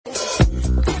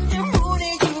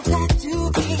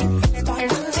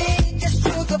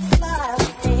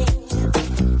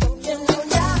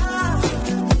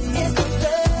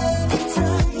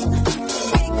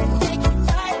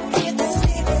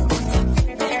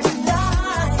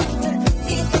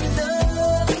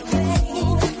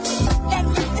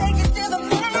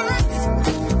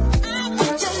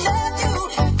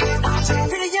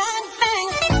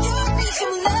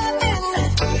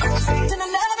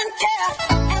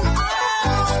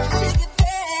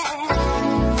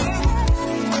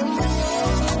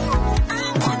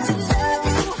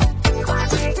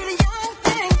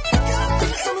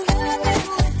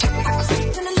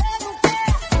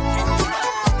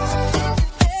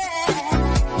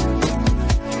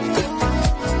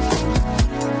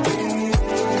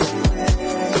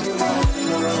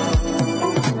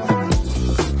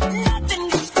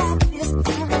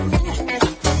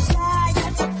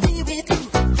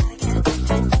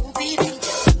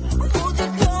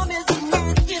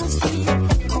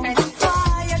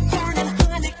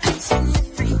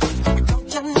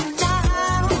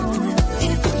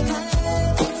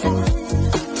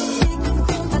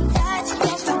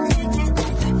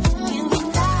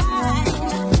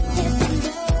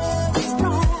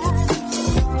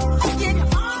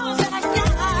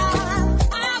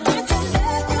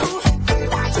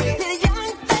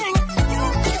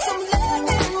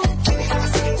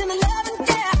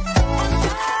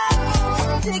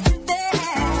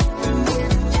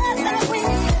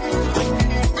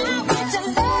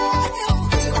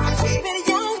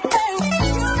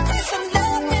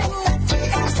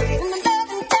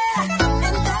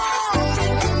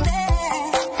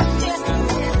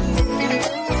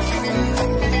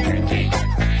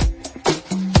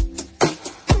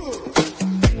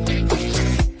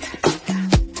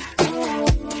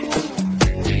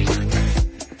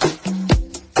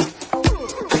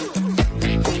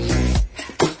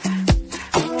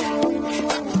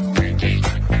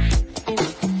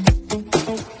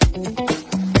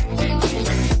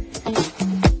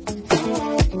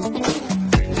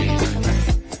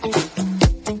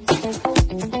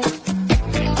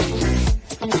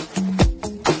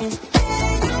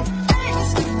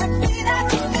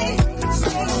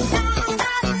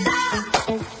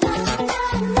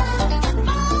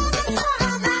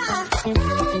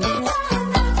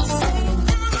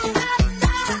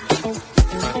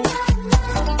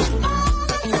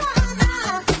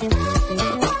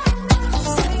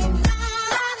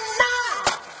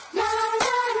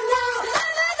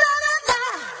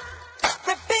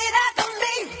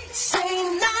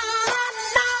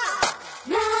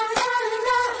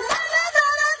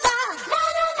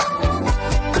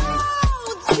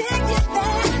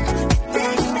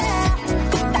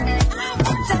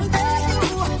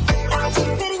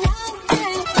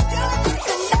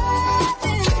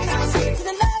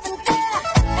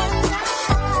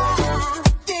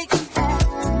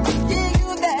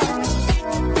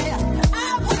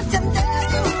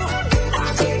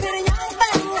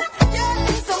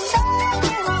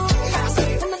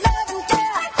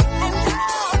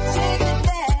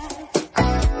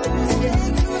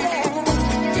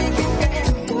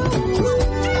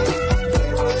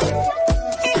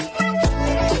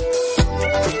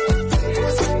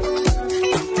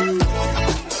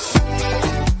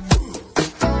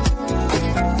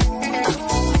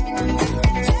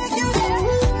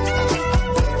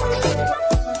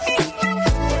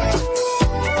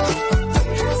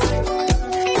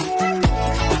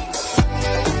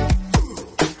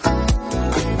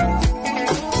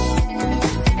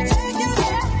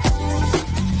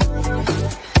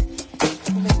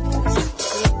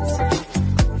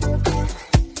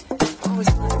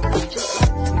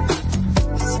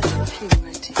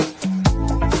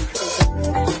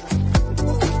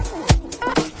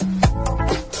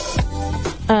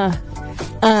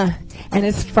Uh, and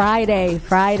it's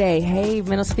Friday. Hey,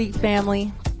 Mental Speak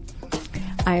family.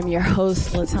 I am your host,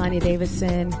 LaTanya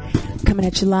Davison, coming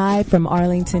at you live from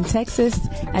Arlington, Texas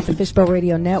at the Fishbowl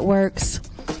Radio Network.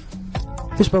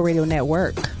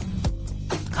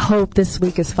 Hope this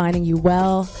week is finding you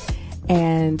well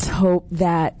and hope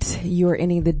that you are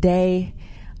ending the day,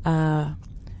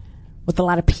 with a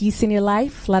lot of peace in your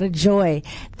life, a lot of joy.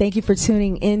 Thank you for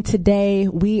tuning in today.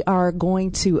 We are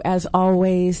going to, as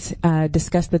always,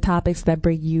 discuss the topics that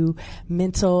bring you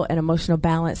mental and emotional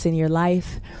balance in your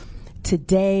life.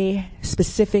 Today,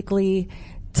 specifically,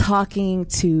 talking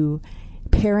to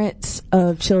parents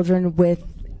of children with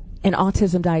an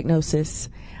autism diagnosis.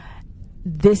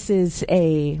 This is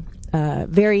a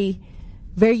very,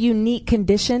 very unique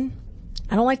condition.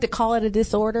 I don't like to call it a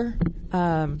disorder.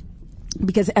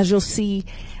 Because as you'll see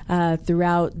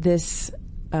throughout this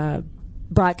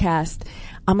broadcast,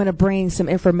 I'm going to bring some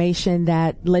information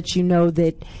that lets you know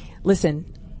that,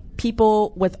 listen,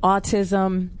 people with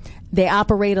autism, they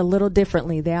operate a little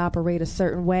differently. They operate a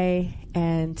certain way,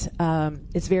 and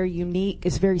it's very unique.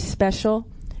 It's very special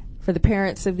for the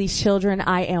parents of these children.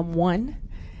 I am one,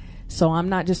 so I'm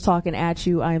not just talking at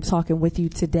you. I am talking with you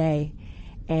today,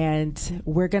 and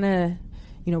we're gonna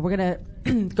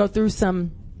go through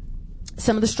some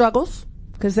of the struggles,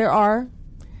 because there are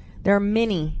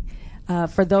many.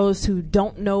 For those who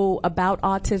don't know about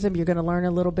autism, you're going to learn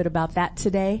a little bit about that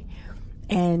today.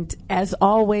 And as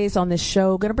always on this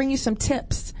show, going to bring you some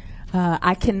tips.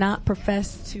 I cannot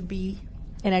profess to be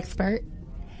an expert.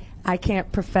 I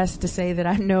can't profess to say that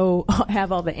I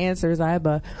have all the answers. I am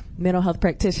a mental health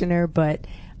practitioner, but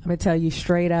I'm going to tell you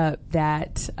straight up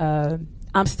that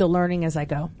I'm still learning as I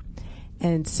go.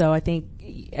 And so I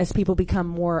think as people become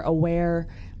more aware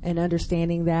and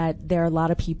understanding that there are a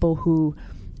lot of people who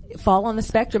fall on the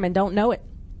spectrum and don't know it,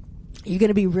 you're going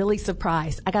to be really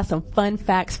surprised. I got some fun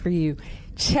facts for you.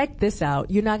 Check this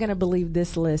out. You're not going to believe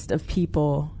this list of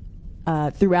people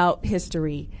throughout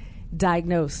history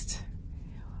diagnosed.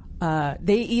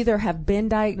 They either have been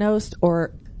diagnosed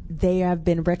or they have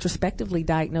been retrospectively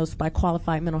diagnosed by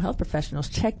qualified mental health professionals.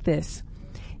 Check this.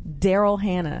 Daryl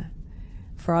Hannah.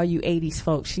 For all you 80s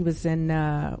folks, she was in,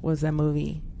 what was that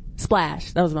movie?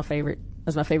 Splash. That was my favorite.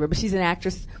 But she's an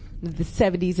actress in the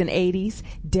 70s and 80s.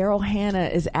 Daryl Hannah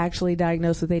is actually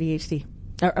diagnosed with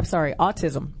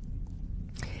autism.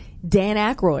 Dan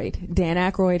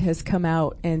Aykroyd has come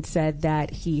out and said that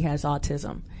he has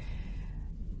autism.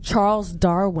 Charles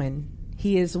Darwin,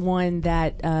 he is one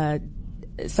that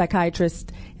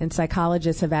psychiatrists and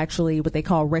psychologists have actually what they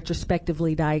call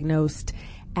retrospectively diagnosed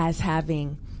as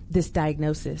having this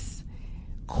diagnosis.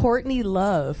 Courtney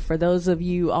Love, for those of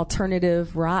you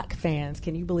alternative rock fans,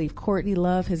 can you believe Courtney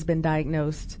Love has been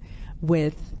diagnosed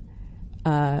with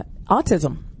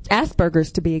autism,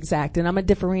 Asperger's to be exact, and I'm going to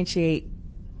differentiate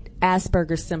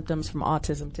Asperger's symptoms from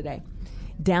autism today.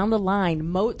 Down the line,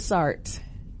 Mozart,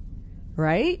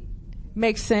 right?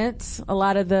 Makes sense. A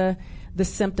lot of the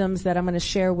symptoms that I'm going to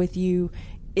share with you,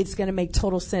 it's going to make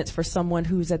total sense for someone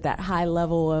who's at that high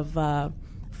level of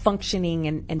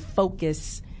functioning and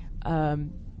focus.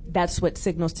 That's what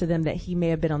signals to them that he may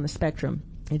have been on the spectrum.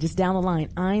 And just down the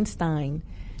line, Einstein,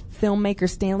 filmmaker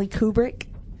Stanley Kubrick,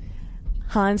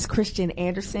 Hans Christian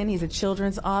Andersen, he's a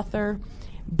children's author,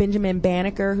 Benjamin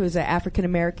Banneker, who's an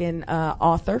African-American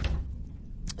author,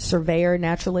 surveyor,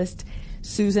 naturalist,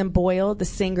 Susan Boyle, the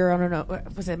singer, I don't know,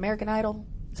 was it American Idol?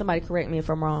 Somebody correct me if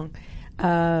I'm wrong.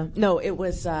 No, it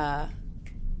was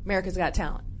America's Got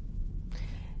Talent.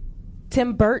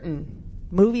 Tim Burton,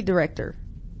 movie director,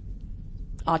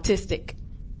 autistic,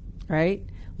 right?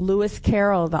 Lewis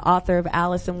Carroll, the author of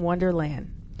Alice in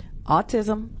Wonderland,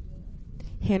 autism.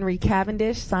 Henry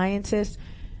Cavendish, scientist.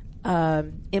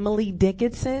 Emily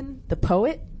Dickinson, the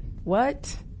poet.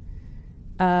 What?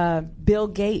 Bill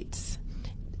Gates.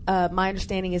 My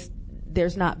understanding is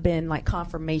there's not been like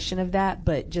confirmation of that,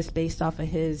 but just based off of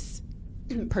his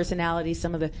personality,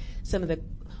 some of the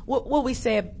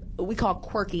what we call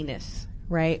quirkiness,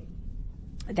 right?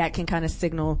 That can kind of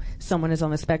signal someone is on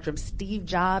the spectrum. Steve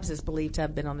Jobs is believed to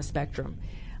have been on the spectrum.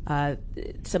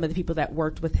 Some of the people that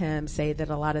worked with him say that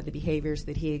a lot of the behaviors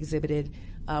that he exhibited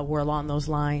were along those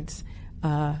lines.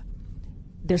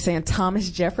 They're saying Thomas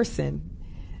Jefferson.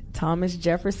 Thomas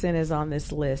Jefferson is on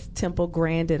this list. Temple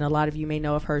Grandin, a lot of you may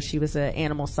know of her. She was an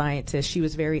animal scientist. She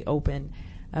was very open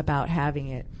about having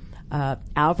it.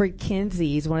 Alfred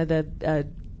Kinsey is one of the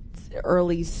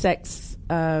early sex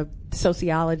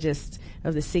sociologists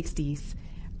of the 60s.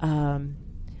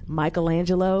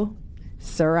 Michelangelo,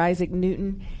 Sir Isaac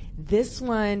Newton. This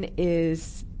one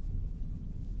is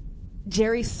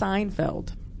Jerry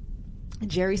Seinfeld.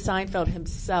 Jerry Seinfeld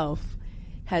himself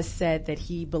has said that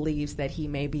he believes that he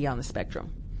may be on the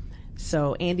spectrum.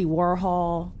 So Andy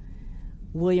Warhol,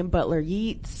 William Butler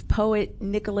Yeats, poet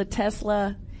Nikola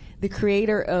Tesla, the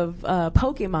creator of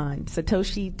Pokemon,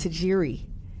 Satoshi Tajiri.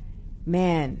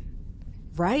 Man,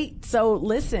 right? So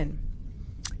listen,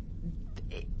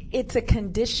 it's a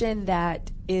condition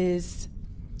that is,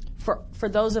 for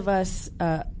those of us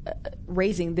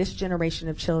raising this generation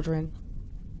of children,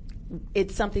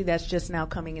 it's something that's just now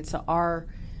coming into our,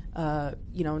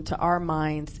 into our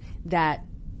minds, that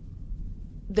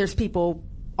there's people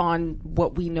on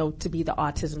what we know to be the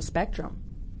autism spectrum.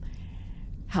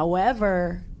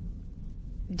 However,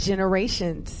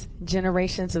 generations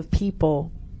of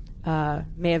people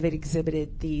may have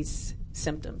exhibited these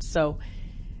symptoms. So,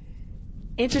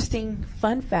 interesting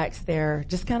fun facts there.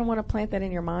 Just kind of want to plant that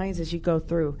in your minds as you go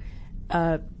through.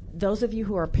 Those of you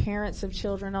who are parents of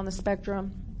children on the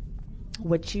spectrum,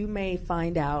 what you may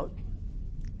find out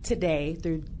today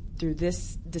through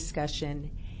this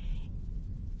discussion,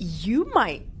 you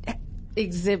might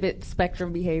exhibit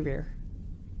spectrum behavior.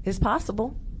 It's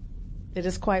possible. It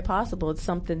is quite possible. It's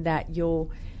something that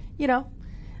you'll,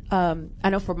 I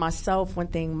know for myself, one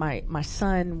thing, my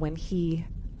son, when he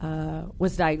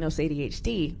was diagnosed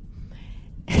ADHD,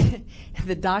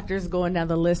 the doctor's going down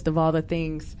the list of all the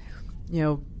things,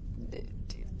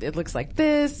 it looks like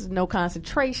this: no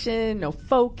concentration, no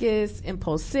focus,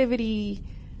 impulsivity,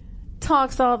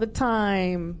 talks all the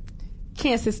time,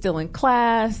 can't sit still in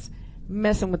class,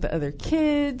 messing with the other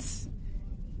kids,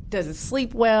 doesn't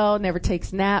sleep well, never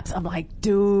takes naps. I'm like,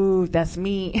 dude, that's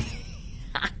me.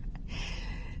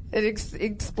 It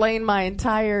explained my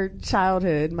entire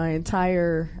childhood, my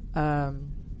entire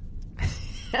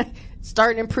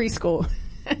starting in preschool.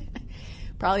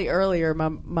 Probably earlier, my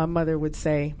mother would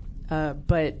say.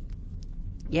 But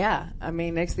yeah, I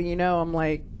mean, next thing you know, I'm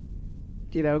like,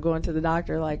 going to the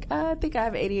doctor, like, I think I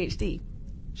have ADHD.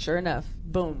 Sure enough,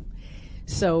 boom.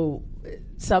 So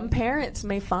some parents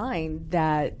may find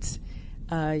that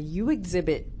you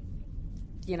exhibit,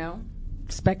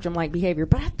 spectrum-like behavior,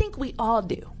 but I think we all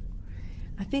do.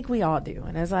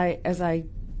 And as I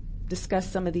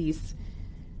discuss some of these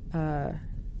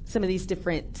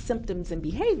different symptoms and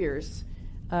behaviors,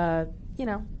 you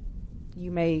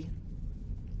may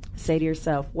say to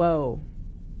yourself, whoa,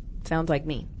 sounds like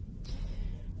me.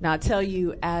 Now, I'll tell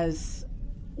you, as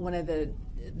one of the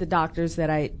doctors that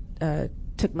I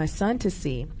took my son to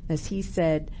see, as he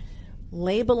said,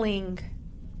 labeling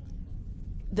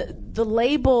the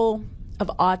label of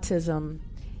autism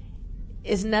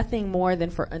is nothing more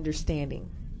than for understanding,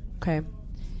 okay?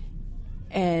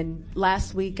 And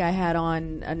last week I had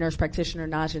on a nurse practitioner,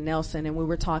 Naja Nelson, and we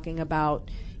were talking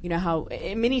about, how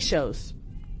in many shows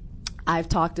I've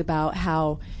talked about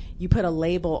how you put a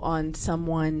label on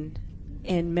someone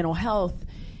in mental health.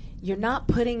 You're not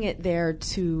putting it there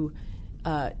to,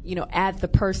 add the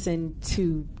person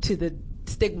to the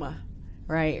stigma,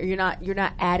 right? Or you're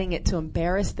not adding it to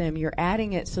embarrass them. You're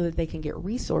adding it so that they can get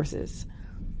resources.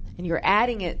 And you're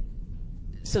adding it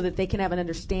so that they can have an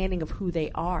understanding of who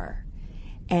they are.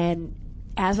 And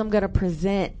as I'm going to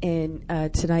present in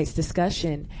tonight's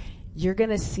discussion, you're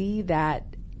going to see that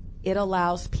it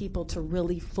allows people to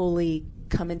really fully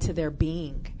come into their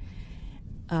being.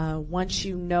 Once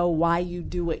you know why you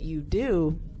do what you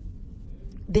do,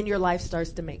 then your life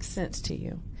starts to make sense to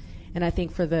you. And I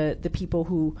think for the people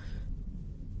who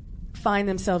find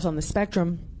themselves on the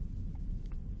spectrum,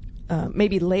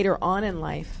 maybe later on in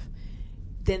life,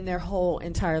 then their whole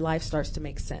entire life starts to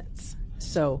make sense.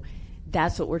 So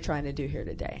that's what we're trying to do here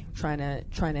today. Trying to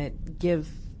give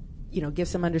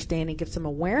some understanding, give some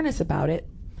awareness about it.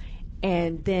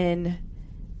 And then,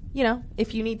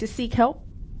 if you need to seek help,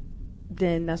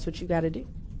 then that's what you got to do.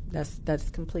 That's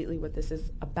completely what this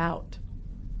is about.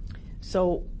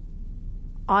 So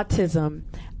autism,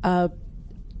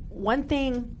 one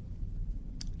thing,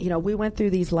 we went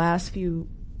through these last few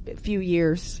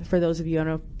years. For those of you, I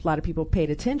know a lot of people paid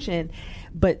attention,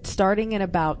 but starting in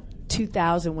about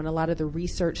 2000, when a lot of the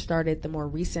research started, the more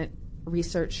recent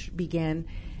research began,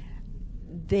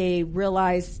 they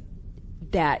realized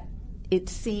that it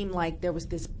seemed like there was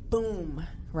this boom,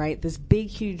 right? This big,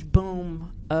 huge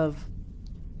boom of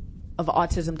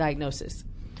autism diagnosis.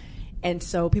 And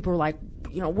so people were like,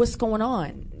 what's going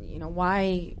on?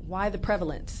 Why the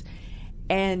prevalence?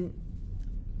 And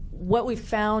what we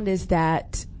found is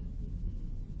that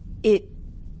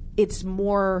it's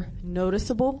more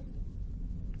noticeable.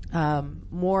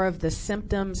 More of the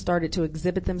symptoms started to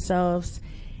exhibit themselves.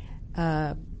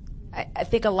 I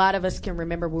think a lot of us can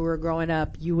remember when we were growing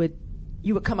up, you would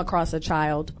come across a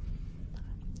child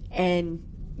and,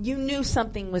 you knew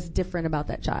something was different about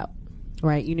that child,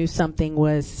 right? You knew something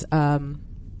was, I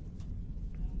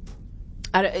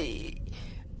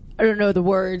don't know the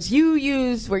words you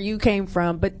used where you came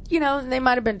from, but, you know, they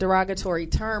might have been derogatory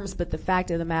terms, but the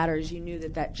fact of the matter is you knew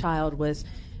that that child was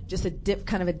just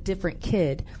kind of a different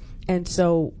kid. And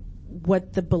so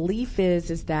what the belief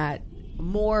is that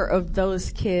more of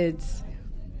those kids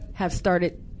have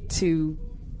started to,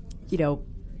 you know,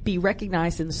 be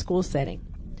recognized in the school setting.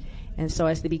 And so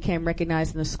as they became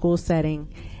recognized in the school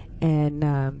setting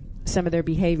and some of their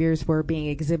behaviors were being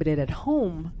exhibited at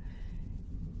home,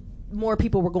 more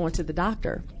people were going to the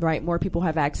doctor, right? More people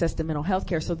have access to mental health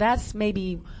care. So that's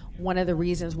maybe one of the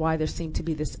reasons why there seemed to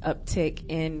be this uptick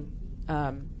in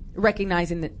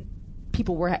recognizing that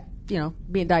people were, you know,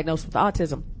 being diagnosed with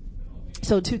autism.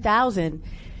 So 2000,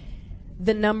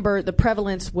 the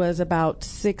prevalence was about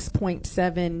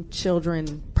 6.7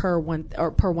 children per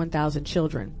 1,000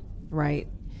 children, right?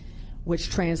 Which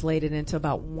translated into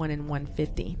about 1 in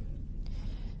 150.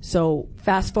 So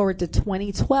fast forward to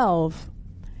 2012,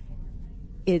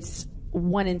 it's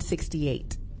 1 in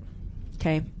 68.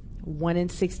 Okay, 1 in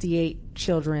 68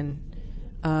 children,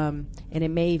 and it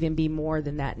may even be more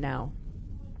than that now.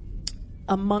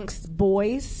 Amongst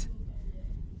boys,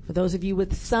 for those of you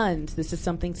with sons, this is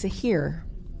something to hear.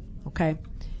 Okay,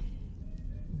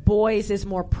 boys is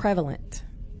more prevalent.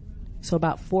 So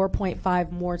about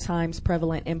 4.5 more times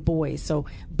prevalent in boys. So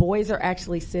boys are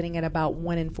actually sitting at about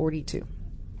 1 in 42.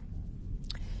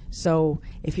 So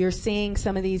if you're seeing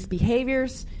some of these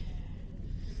behaviors,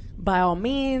 by all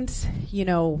means, you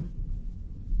know,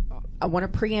 I want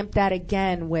to preempt that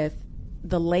again with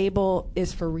the label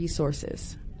is for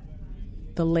resources.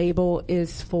 The label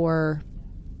is for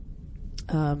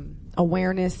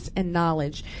awareness and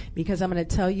knowledge. Because I'm going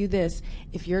to tell you this,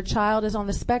 if your child is on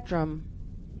the spectrum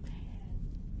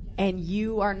and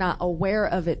you are not aware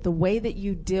of it, the way that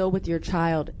you deal with your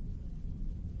child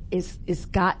is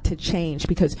got to change,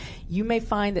 because you may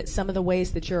find that some of the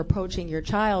ways that you're approaching your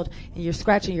child and you're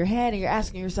scratching your head and you're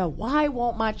asking yourself, why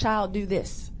won't my child do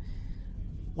this?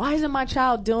 Why isn't my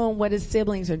child doing what his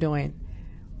siblings are doing?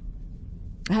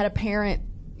 I had a parent,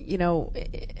 you know,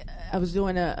 I was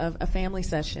doing a family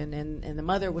session and the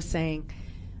mother was saying,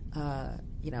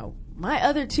 you know, my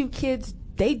other 2 kids,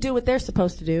 they do what they're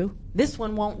supposed to do. This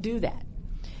one won't do that.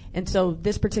 And so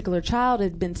this particular child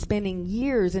had been spending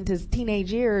years into his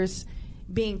teenage years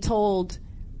being told,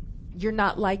 you're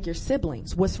not like your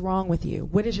siblings. What's wrong with you?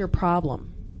 What is your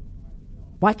problem?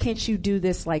 Why can't you do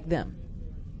this like them?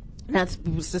 Now,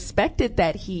 it's suspected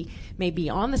that he may be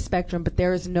on the spectrum, but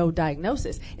there is no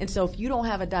diagnosis. And so if you don't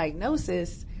have a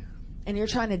diagnosis and you're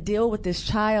trying to deal with this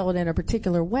child in a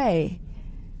particular way,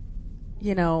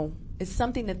 you know, it's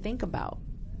something to think about.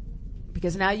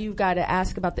 Because now you've got to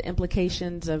ask about the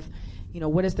implications of, you know,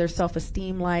 what is their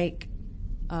self-esteem like,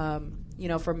 you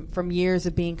know, from years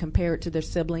of being compared to their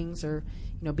siblings, or,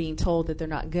 you know, being told that they're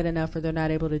not good enough or they're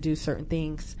not able to do certain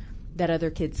things that other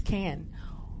kids can.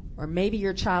 Or maybe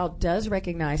your child does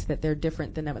recognize that they're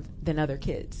different than other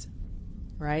kids,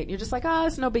 right? You're just like, oh,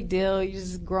 it's no big deal. You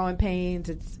just growing pains.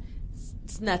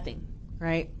 It's nothing,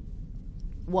 right?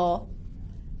 Well,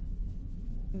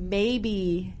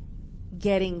 maybe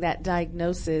getting that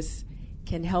diagnosis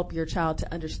can help your child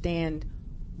to understand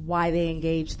why they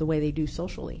engage the way they do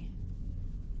socially.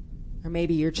 Or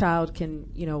maybe your child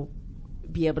can, you know,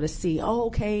 be able to see, oh,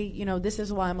 okay, you know, this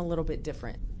is why I'm a little bit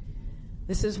different.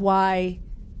 This is why,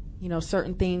 you know,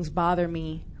 certain things bother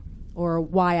me, or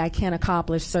why I can't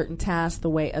accomplish certain tasks the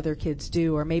way other kids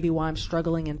do, or maybe why I'm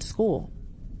struggling in school.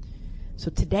 So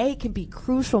today can be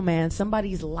crucial, man.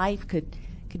 Somebody's life could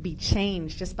be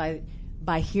changed just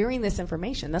by hearing this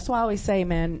information. That's why I always say,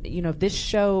 man, you know, this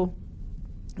show,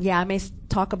 yeah, I may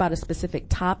talk about a specific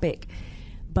topic,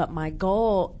 but my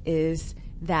goal is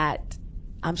that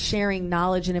I'm sharing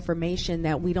knowledge and information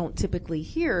that we don't typically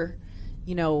hear,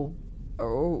 you know,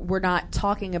 or we're not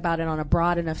talking about it on a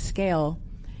broad enough scale,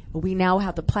 but we now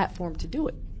have the platform to do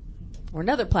it, or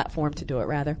another platform to do it,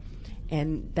 rather.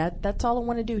 And that's all I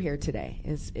want to do here today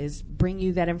is bring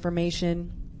you that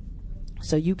information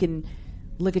so you can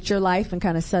look at your life and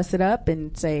kind of suss it up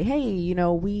and say, hey, you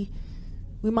know, we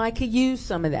might could use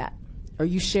some of that. Or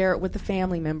you share it with a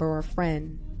family member or a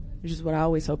friend, which is what I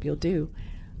always hope you'll do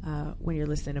when you're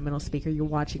listening to Mental Speaker. You're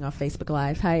watching on Facebook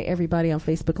Live. Hi, everybody on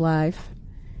Facebook Live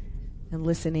and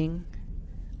listening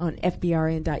on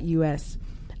fbrn.us.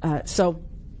 So,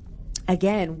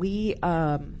 again, we're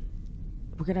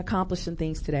going to accomplish some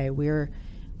things today. We're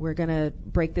going to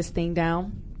break this thing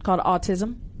down called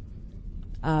autism.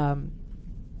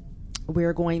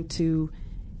 We're going to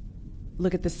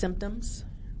look at the symptoms.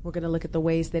 We're going to look at the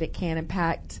ways that it can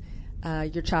impact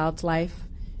your child's life,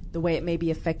 the way it may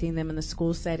be affecting them in the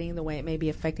school setting, the way it may be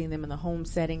affecting them in the home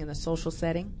setting, in the social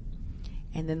setting.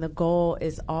 And then the goal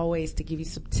is always to give you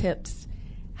some tips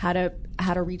how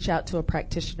to reach out to a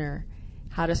practitioner,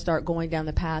 how to start going down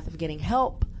the path of getting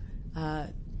help,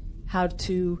 how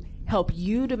to help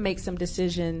you to make some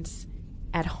decisions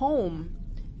at home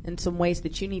in some ways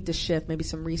that you need to shift, maybe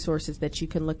some resources that you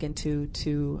can look into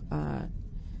to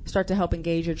start to help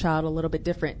engage your child a little bit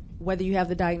different, whether you have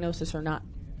the diagnosis or not,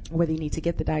 whether you need to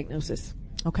get the diagnosis.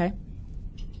 Okay?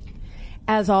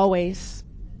 As always,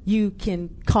 you can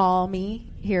call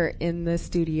me here in the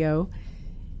studio,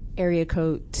 area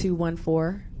code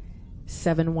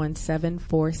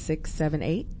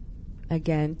 214-717-4678.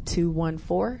 Again,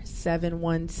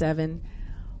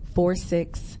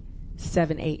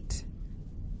 214-717-4678.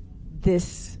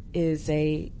 This is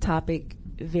a topic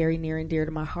very near and dear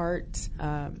to my heart.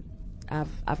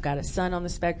 I've got a son on the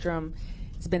spectrum.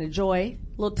 It's been a joy,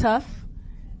 a little tough,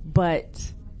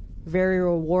 but very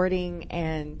rewarding.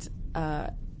 And I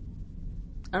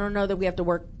don't know that we have to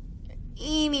work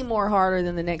any more harder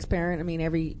than the next parent. I mean,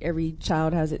 every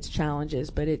child has its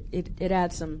challenges, but it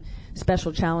adds some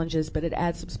special challenges, but it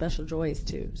adds some special joys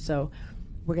too. So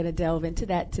we're going to delve into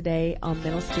that today on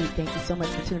Mental Street. Thank you so much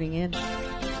for tuning in.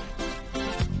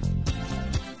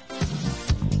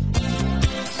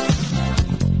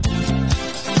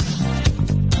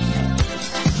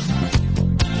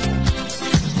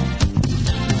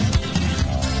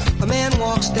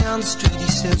 Walks down the street, he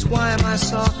says, why am I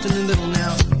soft in the middle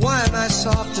now? Why am I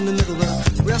soft in the middle?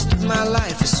 The rest of my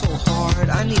life is so hard.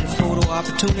 I need a photo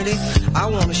opportunity. I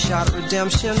want a shot at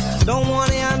redemption. Don't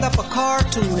want to end up a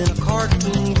cartoon in a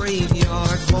cartoon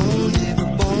graveyard. Bone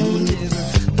digger,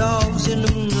 dogs in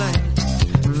the moonlight.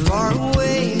 Far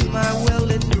away, my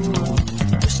well-lit door.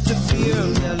 Mr.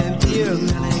 Beer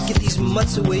Melly, get these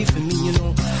mutts away from me, you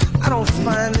know. I don't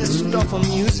find this stuff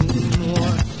amusing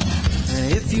anymore.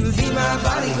 If you be my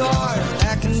bodyguard,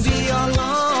 I can be your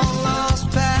long-lost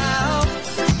pal.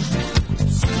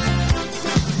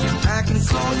 I can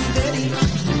call you Betty,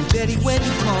 and Betty, when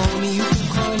you call me, you can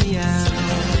call me out.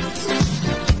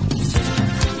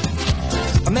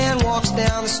 A man walks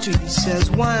down the street and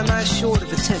says, why am I short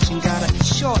of attention? Got a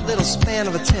short little span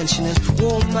of attention, and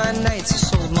oh, my nights are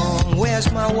so long.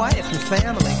 Where's my wife and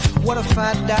family? What if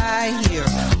I die here?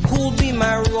 Who'll be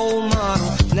my role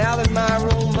model now that my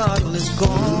role model is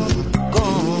gone?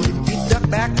 He ducked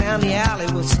back down the alley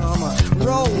with some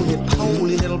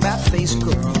roly-poly little bat-faced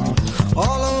girl.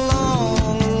 All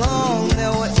along,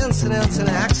 there were incidents and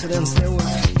accidents. There were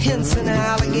hints and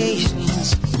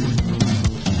allegations.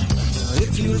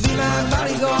 If you'll be my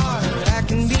bodyguard, I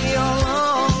can be your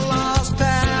long-lost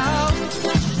pal.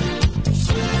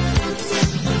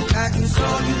 I can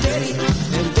call you Betty,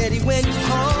 and Betty, when you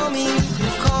call me,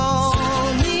 you call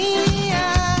me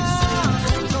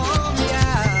out, call me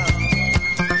out.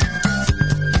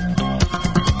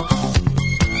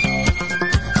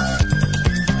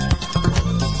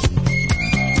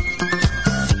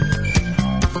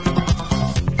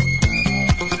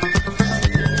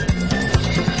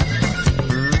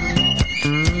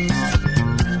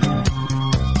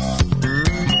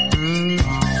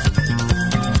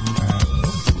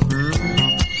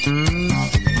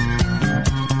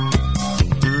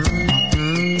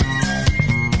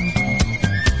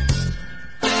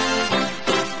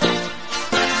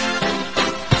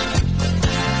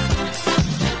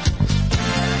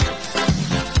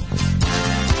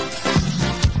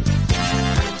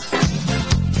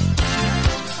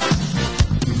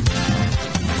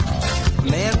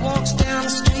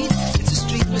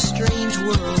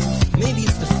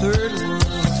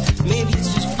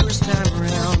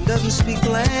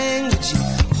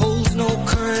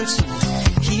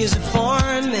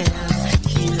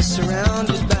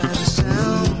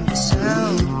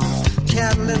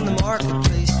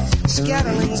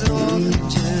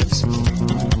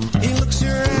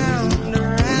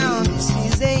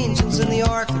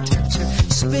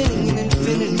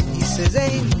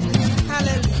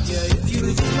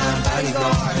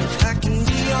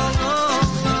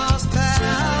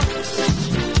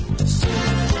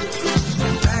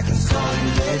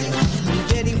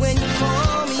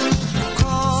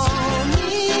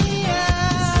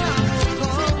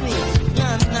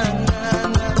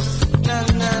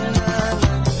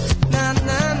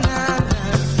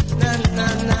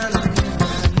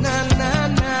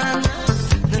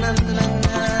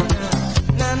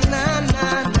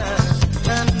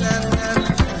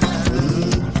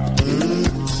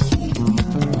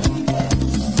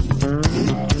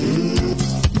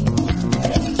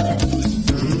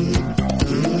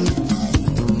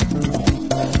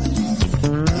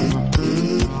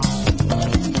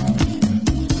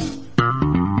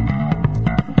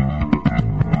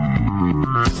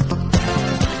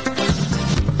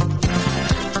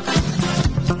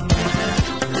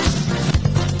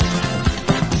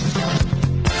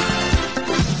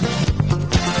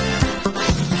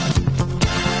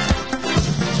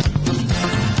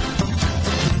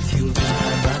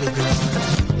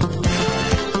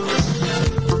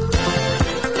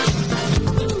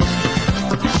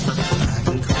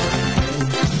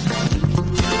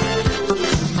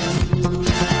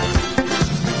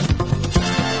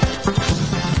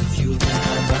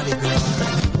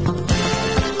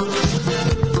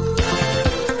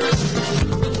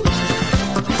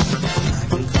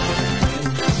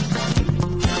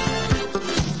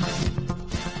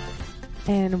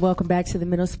 welcome back to the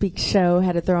Middle Speak Show.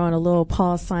 Had to throw on a little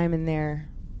Paul Simon there.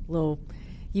 Little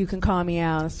You Can Call Me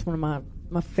Out. It's one of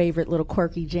my favorite little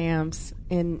quirky jams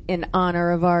in honor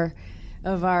of our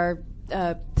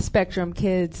Spectrum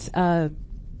kids.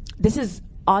 This is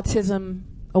Autism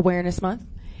Awareness Month,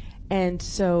 and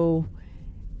so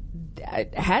I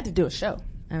had to do a show.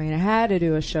 I had to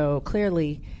do a show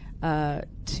clearly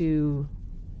to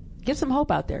get some hope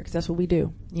out there, because that's what we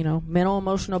do. Mental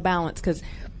emotional balance, because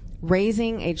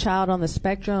raising a child on the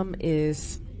spectrum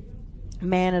is,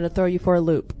 man, it'll throw you for a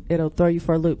loop.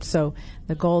 So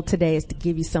the goal today is to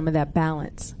give you some of that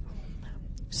balance.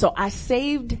 So I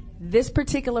saved this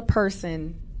particular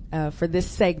person for this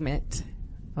segment.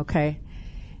 Okay.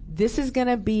 This is going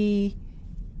to be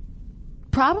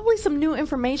probably some new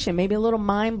information, maybe a little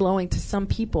mind-blowing to some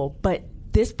people, but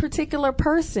this particular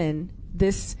person,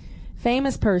 this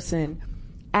famous person,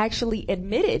 actually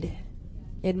admitted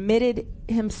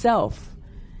himself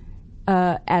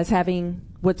as having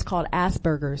what's called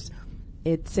Asperger's.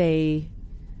 It's a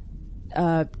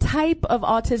type of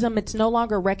autism. It's no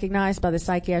longer recognized by the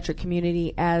psychiatric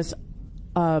community as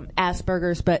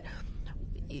Asperger's, but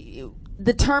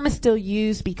the term is still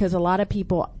used because a lot of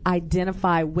people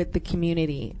identify with the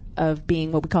community of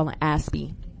being what we call an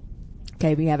Aspie.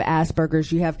 Okay, we have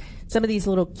Asperger's. You have some of these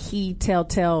little key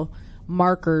telltale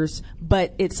markers,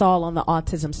 but it's all on the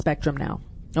autism spectrum now.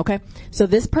 Okay, so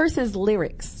this person's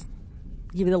lyrics,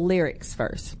 give you the lyrics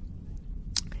first.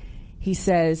 He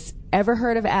says, ever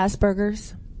heard of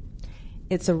Asperger's?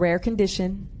 It's a rare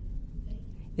condition.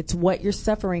 It's what you're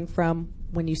suffering from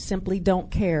when you simply don't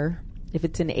care if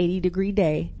it's an 80-degree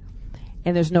day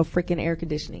and there's no freaking air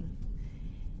conditioning.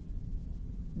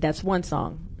 That's one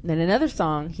song. Then another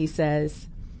song, he says,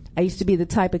 I used to be the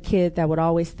type of kid that would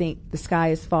always think the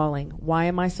sky is falling. Why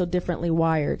am I so differently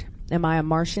wired? Am I a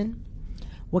Martian?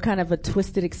 What kind of a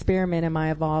twisted experiment am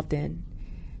I evolved in?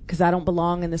 Because I don't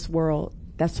belong in this world.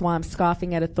 That's why I'm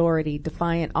scoffing at authority,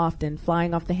 defiant often,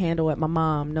 flying off the handle at my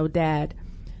mom, no dad.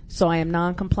 So I am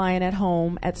non-compliant at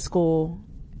home, at school.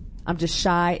 I'm just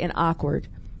shy and awkward,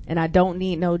 and I don't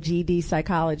need no GD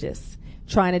psychologist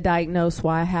trying to diagnose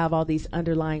why I have all these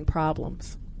underlying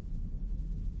problems.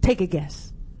 Take a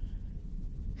guess.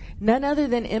 None other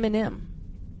than Eminem.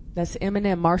 That's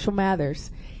Eminem, Marshall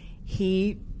Mathers.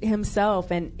 He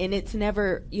himself, and it's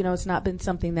never, it's not been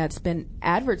something that's been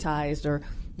advertised or,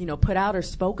 put out or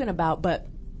spoken about, but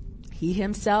he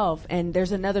himself, and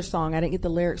there's another song, I didn't get the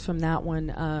lyrics from that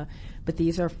one, but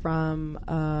these are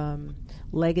from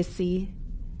Legacy,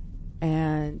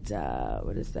 and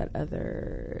what is that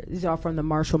other? These are from the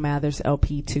Marshall Mathers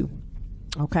LP too.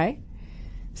 Okay,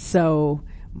 so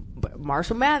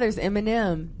Marshall Mathers,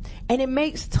 Eminem, and it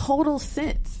makes total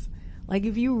sense. Like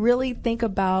if you really think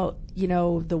about,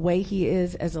 the way he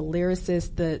is as a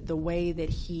lyricist, the way that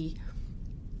he,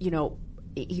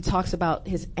 he talks about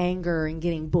his anger and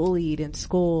getting bullied in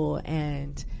school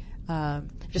and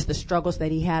just the struggles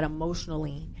that he had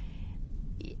emotionally.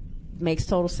 Makes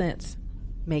total sense.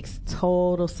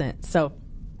 So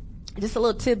just a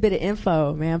little tidbit of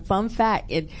info, man. Fun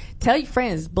fact. And tell your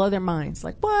friends, blow their minds.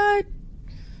 Like, what?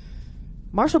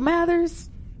 Marshall Mathers,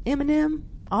 Eminem,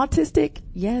 autistic?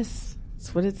 Yes.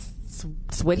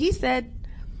 It's what he said.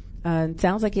 It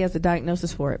sounds like he has a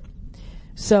diagnosis for it.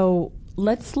 So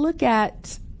let's look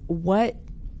at what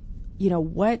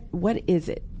is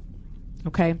it?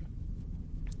 Okay.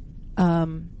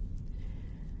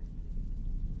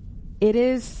 It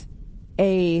is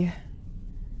a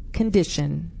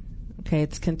condition. Okay.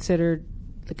 It's considered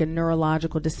like a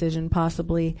neurological decision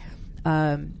possibly,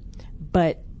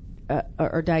 but,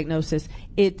 or diagnosis.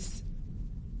 It's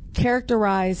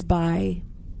characterized by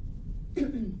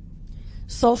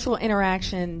social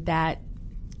interaction that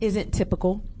isn't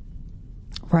typical,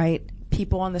 right?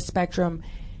 People on the spectrum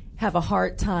have a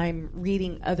hard time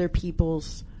reading other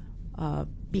people's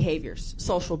behaviors,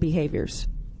 social behaviors.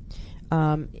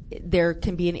 There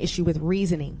can be an issue with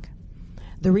reasoning.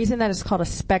 The reason that it's called a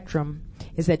spectrum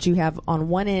is that you have on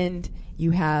one end,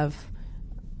 you have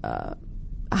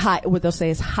what they'll say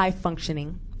is high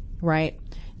functioning, right?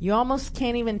 You almost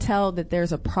can't even tell that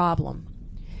there's a problem.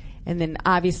 And then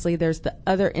obviously there's the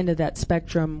other end of that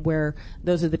spectrum where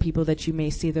those are the people that you may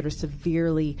see that are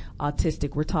severely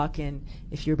autistic. We're talking,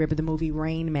 if you remember the movie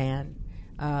Rain Man.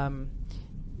 But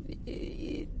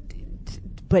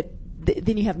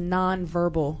then you have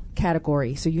nonverbal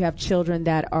category. So you have children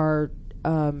that are,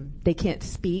 they can't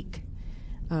speak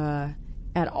at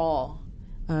all.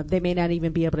 They may not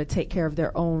even be able to take care of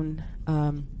their own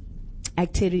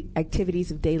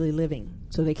activities of daily living.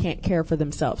 So they can't care for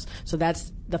themselves. So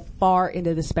that's the far end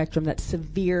of the spectrum. That's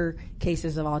severe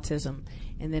cases of autism.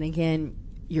 And then again,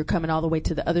 you're coming all the way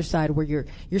to the other side where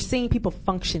you're seeing people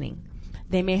functioning.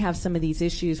 They may have some of these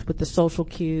issues with the social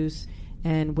cues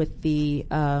and with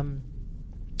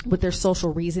their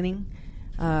social reasoning,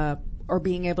 or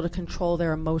being able to control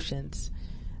their emotions.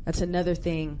 That's another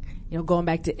thing, going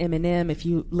back to Eminem. If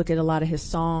you look at a lot of his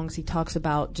songs, he talks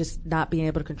about just not being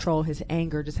able to control his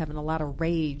anger, just having a lot of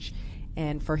rage.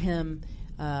 And for him,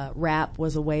 rap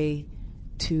was a way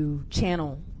to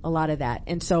channel a lot of that.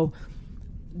 And so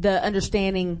the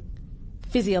understanding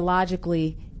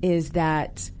physiologically is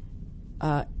that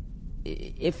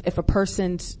if a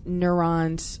person's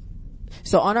neurons,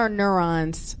 so on our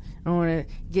neurons, I don't want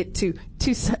to get too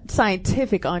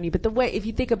scientific on you, but if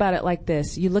you think about it like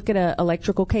this, you look at an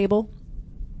electrical cable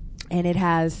and it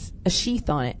has a sheath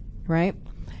on it, right?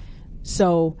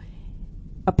 So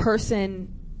a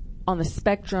person on the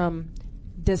spectrum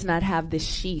does not have this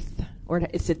sheath, or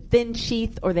it's a thin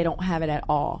sheath, or they don't have it at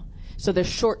all. So they're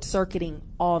short circuiting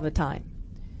all the time.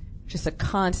 Just a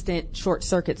constant short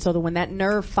circuit. So that when that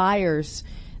nerve fires,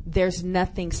 there's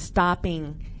nothing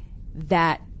stopping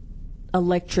that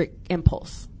electric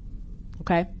impulse.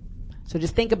 Okay? So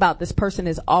just think about this person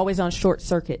is always on short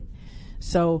circuit.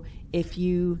 So if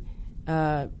you,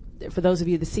 for those of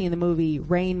you that see in the movie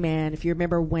Rain Man, if you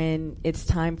remember when it's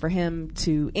time for him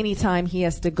to, anytime he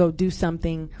has to go do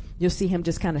something, you'll see him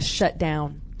just kind of shut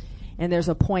down. And there's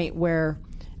a point where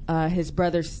his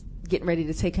brother's getting ready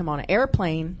to take him on an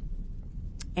airplane,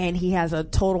 and he has a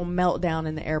total meltdown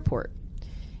in the airport.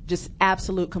 Just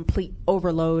absolute complete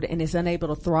overload, and is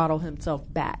unable to throttle himself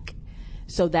back.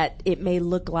 So that it may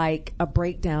look like a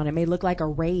breakdown. It may look like a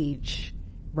rage,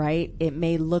 right? It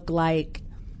may look like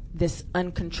this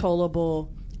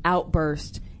uncontrollable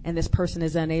outburst, and this person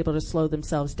is unable to slow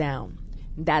themselves down.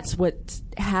 That's what's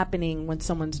happening when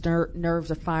someone's nerves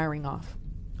are firing off.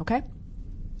 Okay?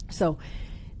 So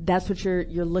that's what you're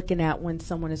looking at when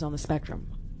someone is on the spectrum.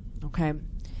 Okay?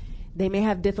 They may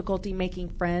have difficulty making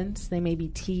friends. They may be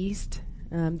teased.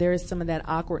 There is some of that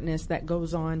awkwardness that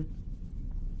goes on.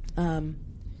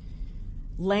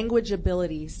 Language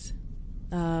abilities.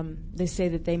 They say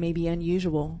that they may be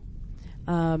unusual.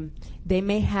 They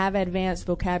may have advanced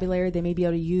vocabulary. They may be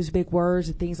able to use big words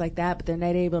and things like that, but they're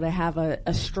not able to have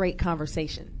a straight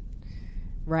conversation,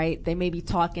 right? They may be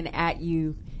talking at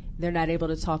you. They're not able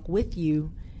to talk with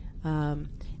you.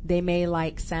 They may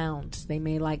like sounds. They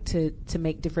may like to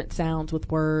make different sounds with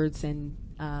words and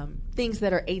things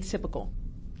that are atypical,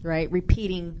 right?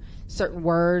 Repeating certain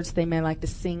words. They may like to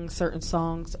sing certain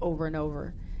songs over and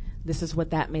over. This is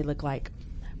what that may look like.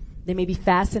 They may be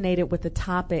fascinated with a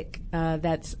topic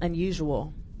that's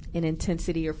unusual in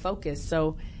intensity or focus.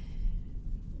 So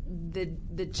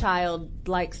the child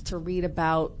likes to read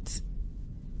about,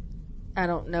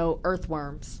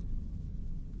 earthworms.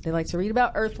 They like to read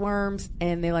about earthworms,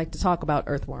 and they like to talk about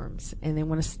earthworms, and they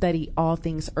want to study all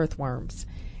things earthworms,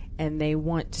 and they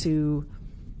want to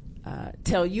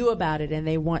tell you about it, and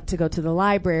they want to go to the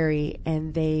library,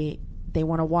 and they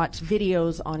want to watch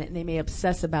videos on it, and they may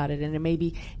obsess about it, and it may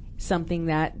be something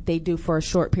that they do for a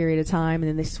short period of time, and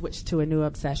then they switch to a new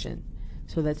obsession.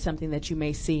 So that's something that you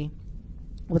may see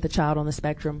with a child on the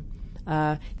spectrum.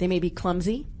 They may be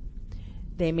clumsy.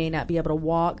 They may not be able to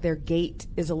walk. Their gait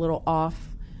is a little off.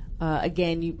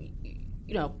 Again,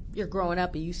 you're growing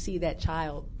up and you see that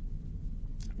child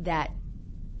that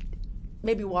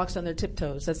maybe walks on their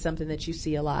tiptoes. That's something that you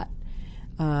see a lot.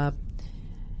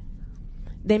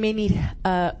 They may need,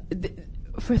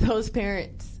 for those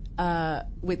parents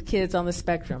with kids on the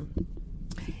spectrum,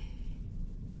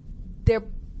 they're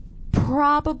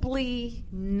probably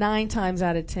 9 times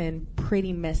out of 10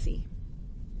 pretty messy.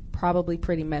 Probably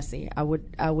pretty messy. I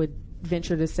would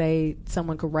venture to say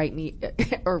someone could write me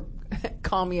or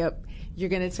call me up. You're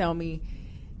going to tell me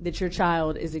that your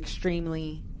child is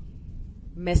extremely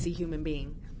messy human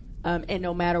being. And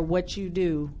no matter what you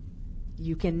do,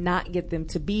 you cannot get them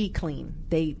to be clean.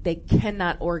 They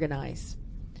cannot organize.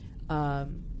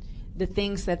 The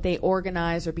things that they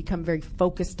organize or become very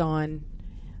focused on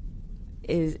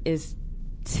is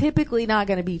typically not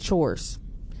going to be chores.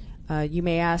 You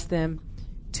may ask them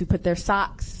to put their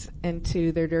socks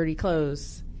into their dirty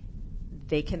clothes.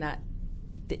 They cannot.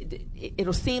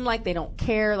 It'll seem like they don't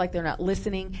care, like they're not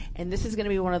listening. And this is going to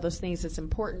be one of those things that's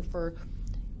important for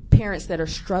parents that are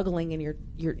struggling and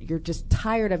you're just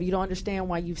tired of it. You don't understand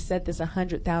why you've said this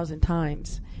 100,000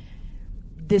 times.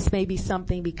 This may be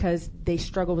something because they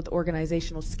struggle with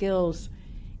organizational skills.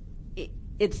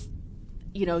 It's,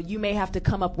 you may have to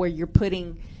come up where you're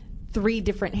putting 3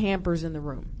 different hampers in the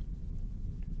room.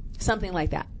 Something like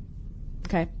that.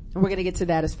 Okay? And we're going to get to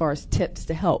that as far as tips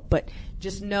to help. But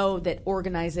just know that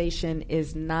organization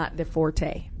is not the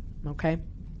forte. Okay?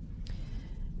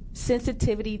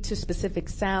 sensitivity to specific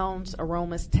sounds,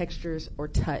 aromas, textures, or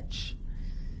touch.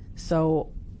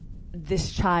 So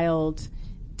this child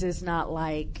does not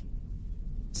like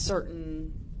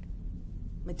certain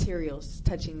materials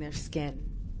touching their skin,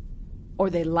 or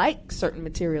they like certain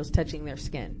materials touching their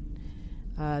skin.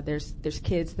 There's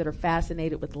kids that are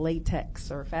fascinated with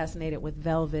latex or fascinated with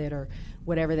velvet or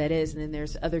whatever that is, and then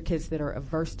there's other kids that are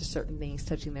averse to certain things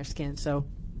touching their skin. So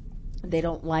they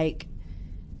don't like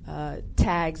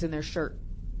tags in their shirt.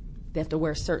 They have to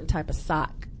wear a certain type of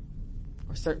sock,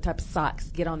 or certain type of socks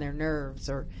get on their nerves,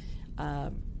 or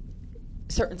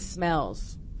certain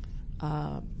smells.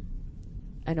 I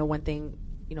know one thing,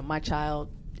 my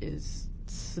child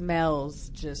smells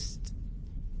just,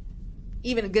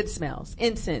 even good smells,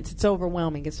 incense, it's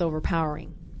overwhelming, it's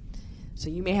overpowering. So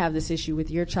you may have this issue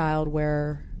with your child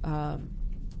where,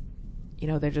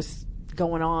 they're just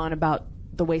going on about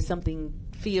the way something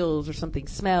feels or something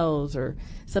smells or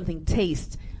something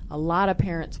tastes. A lot of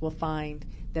parents will find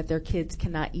that their kids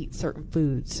cannot eat certain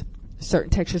foods,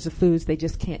 certain textures of foods, they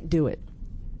just can't do it.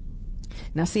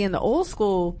 Now, see, in the old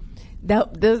school,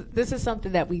 this is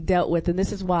something that we dealt with, and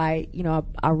this is why,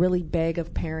 I really beg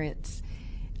of parents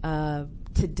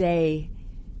today.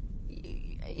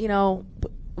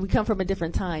 We come from a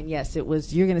different time. Yes, it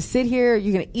was, you're going to sit here,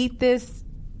 you're going to eat this.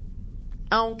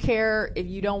 I don't care if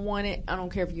you don't want it. I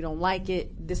don't care if you don't like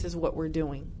it. This is what we're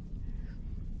doing.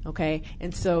 Okay?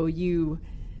 And so you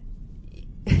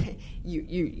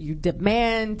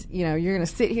demand, you're going to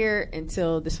sit here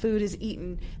until this food is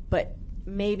eaten, but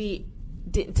maybe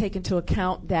didn't take into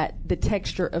account that the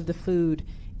texture of the food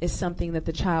is something that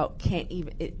the child can't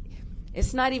even,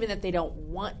 it's not even that they don't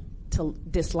want to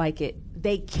dislike it.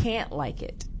 They can't like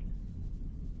it.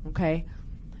 Okay?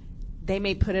 They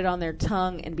may put it on their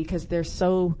tongue, and because they're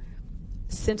so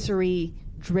sensory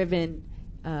driven,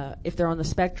 if they're on the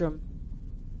spectrum,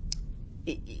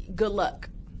 good luck,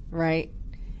 right?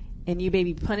 And you may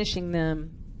be punishing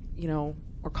them,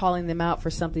 or calling them out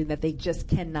for something that they just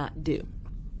cannot do.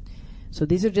 So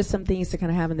these are just some things to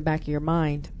kind of have in the back of your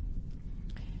mind.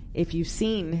 If you've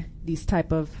seen these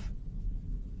type of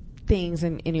things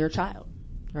in your child,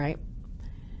 right?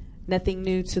 Nothing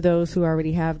new to those who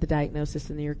already have the diagnosis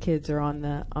and your kids are on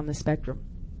the spectrum.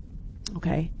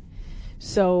 Okay?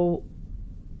 So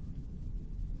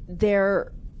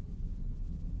their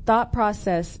thought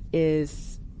process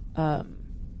is,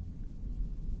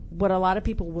 what a lot of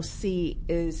people will see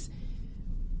is,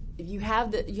 if you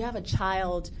have a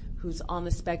child who's on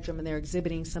the spectrum and they're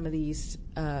exhibiting some of these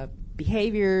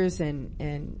behaviors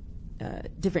and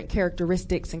different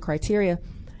characteristics and criteria,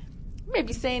 you may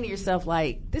be saying to yourself,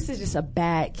 like, this is just a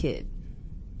bad kid,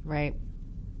 right?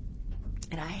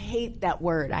 And I hate that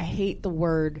word. I hate the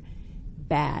word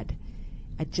bad.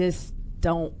 I just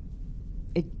don't,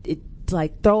 it's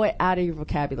like, throw it out of your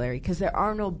vocabulary, because there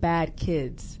are no bad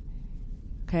kids,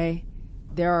 okay?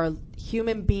 There are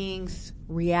human beings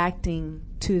reacting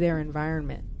to their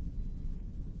environment.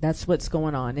 That's what's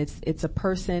going on. It's a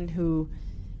person who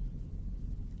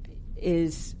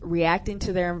is reacting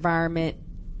to their environment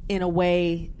in a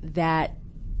way that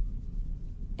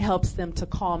helps them to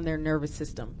calm their nervous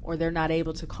system, or they're not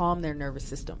able to calm their nervous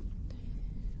system.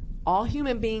 All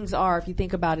human beings are, if you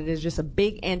think about it, is just a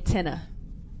big antenna,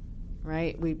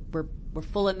 right? We're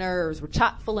full of nerves. We're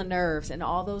chock full of nerves, and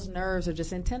all those nerves are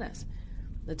just antennas.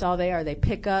 That's all they are. They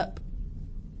pick up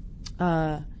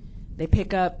and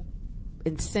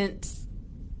sense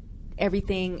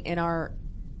everything in our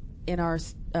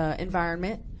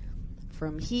environment,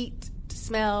 from heat to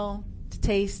smell to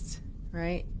taste,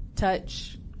 right?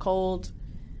 Touch, cold,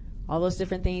 all those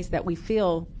different things that we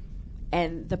feel.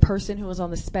 And the person who is on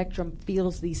the spectrum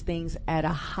feels these things at a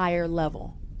higher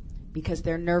level, because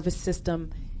their nervous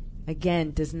system,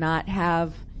 again, does not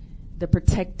have the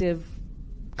protective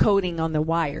coating on the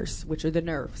wires, which are the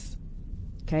nerves.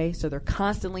 Okay, so they're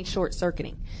constantly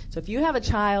short-circuiting. So if you have a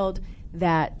child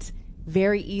that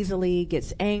very easily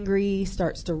gets angry,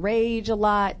 starts to rage a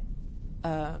lot,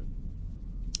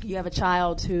 you have a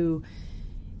child who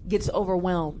gets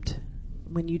overwhelmed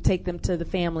when you take them to the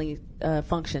family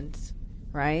functions,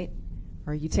 right?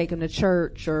 Or you take them to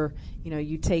church, or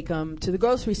you take them to the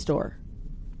grocery store.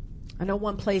 I know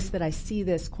one place that I see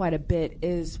this quite a bit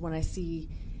is when I see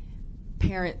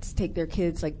parents take their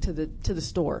kids like to the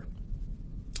store,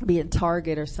 be in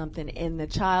Target or something, and the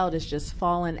child is just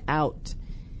falling out.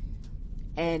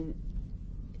 And,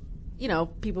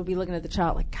 people be looking at the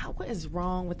child like, God, what is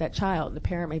wrong with that child? And the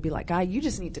parent may be like, God, you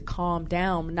just need to calm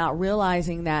down, not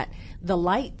realizing that the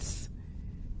lights,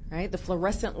 right, the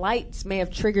fluorescent lights may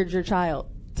have triggered your child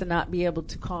to not be able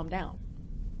to calm down.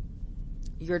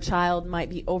 Your child might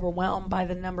be overwhelmed by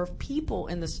the number of people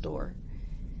in the store.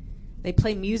 They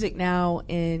play music now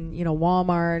in,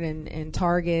 Walmart and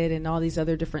Target and all these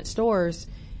other different stores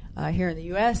here in the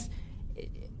U.S.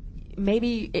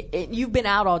 Maybe you've been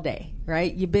out all day,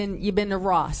 right? You've been to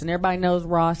Ross, and everybody knows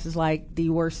Ross is like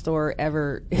the worst store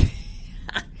ever.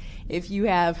 If you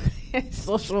have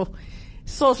social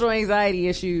anxiety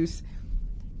issues,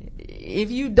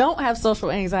 if you don't have social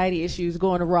anxiety issues,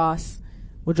 going to Ross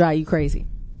will drive you crazy.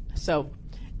 So,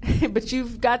 but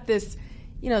you've got this,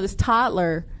 this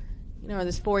toddler, or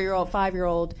this 4-year-old,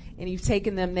 5-year-old, and you've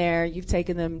taken them there, you've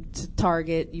taken them to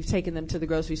Target, you've taken them to the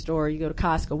grocery store, you go to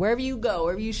Costco, wherever you go,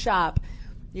 wherever you shop,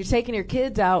 you're taking your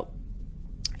kids out,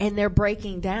 and they're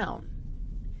breaking down.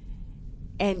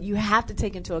 And you have to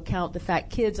take into account the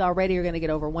fact kids already are going to get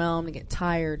overwhelmed and get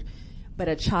tired. But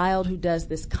a child who does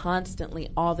this constantly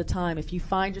all the time, if you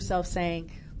find yourself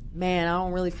saying, man, I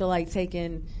don't really feel like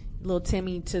taking little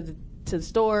Timmy to the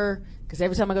store because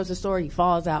every time I go to the store, he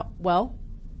falls out. Well,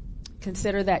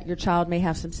 consider that your child may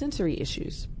have some sensory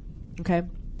issues. Okay?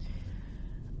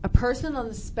 A person on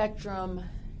the spectrum,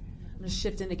 I'm going to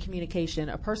shift into communication.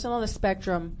 A person on the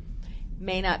spectrum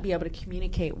may not be able to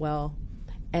communicate well.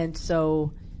 And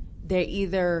so they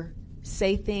either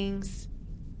say things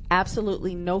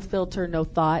absolutely no filter, no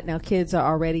thought. Now, kids are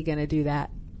already going to do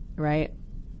that, right?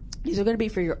 These are going to be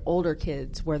for your older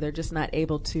kids where they're just not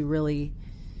able to really,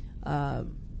 they're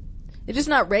just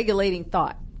not regulating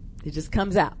thought. It just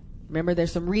comes out. Remember,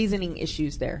 there's some reasoning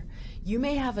issues there. You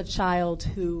may have a child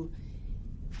who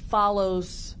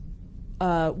follows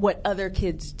what other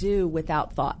kids do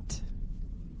without thought.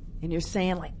 And you're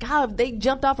saying, like, God, they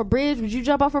jumped off a bridge. Would you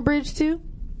jump off a bridge too?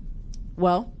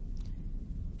 Well,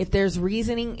 if there's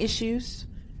reasoning issues,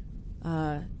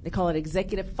 they call it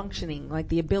executive functioning, like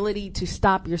the ability to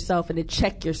stop yourself and to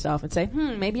check yourself and say,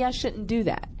 maybe I shouldn't do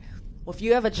that. Well, if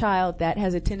you have a child that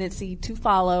has a tendency to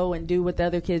follow and do what the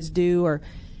other kids do, or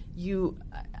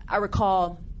I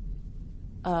recall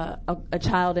a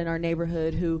child in our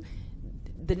neighborhood who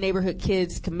the neighborhood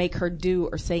kids can make her do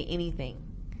or say anything.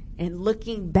 And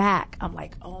looking back, I'm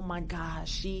like, oh my gosh,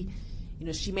 she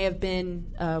may have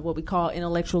been what we call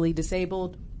intellectually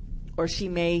disabled, or she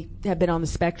may have been on the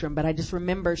spectrum. But I just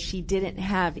remember she didn't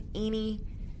have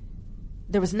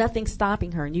there was nothing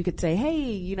stopping her. And you could say,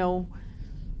 hey,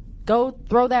 go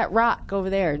throw that rock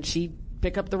over there. And she'd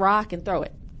pick up the rock and throw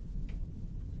it,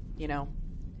 And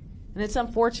it's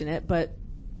unfortunate, but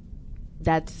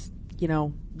that's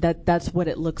what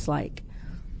it looks like.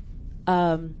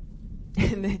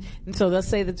 And so they'll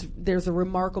say that there's a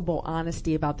remarkable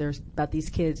honesty about these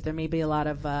kids. There may be a lot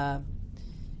of, a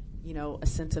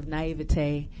sense of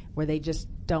naivete where they just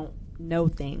don't know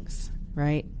things,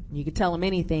 right? You can tell them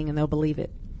anything and they'll believe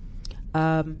it.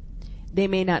 They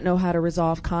may not know how to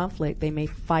resolve conflict. They may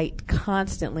fight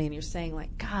constantly, and you're saying,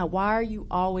 like, God, why are you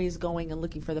always going and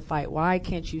looking for the fight? Why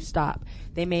can't you stop?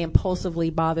 They may impulsively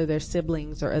bother their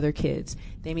siblings or other kids.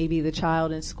 They may be the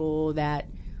child in school that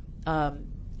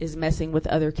is messing with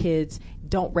other kids,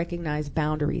 don't recognize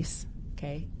boundaries,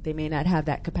 okay? They may not have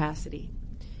that capacity.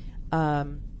 They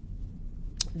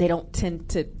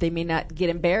may not get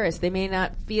embarrassed. They may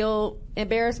not feel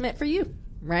embarrassment for you,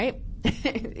 right?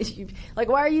 Like,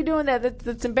 why are you doing that?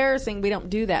 That's embarrassing. We don't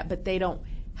do that, but they don't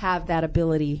have that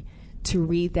ability to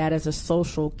read that as a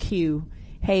social cue.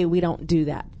 Hey, we don't do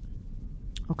that,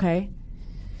 okay?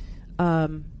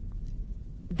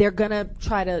 They're going to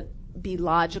try to be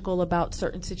logical about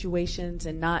certain situations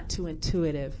and not too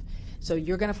intuitive. So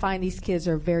you're going to find these kids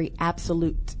are very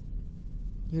absolute.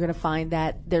 You're going to find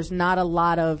that there's not a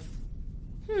lot of,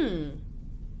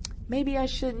 maybe I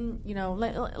shouldn't,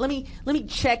 let me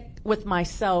check with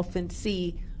myself and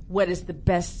see what is the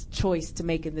best choice to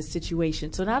make in this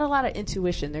situation. So not a lot of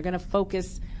intuition. They're going to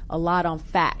focus a lot on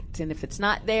fact. And if it's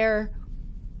not there,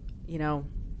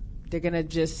 they're going to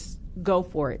just go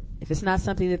for it. If it's not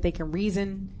something that they can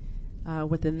reason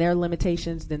within their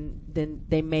limitations, then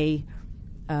they may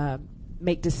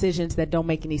make decisions that don't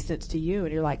make any sense to you.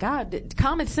 And you're like,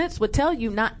 common sense would tell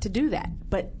you not to do that.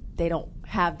 But they don't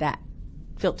have that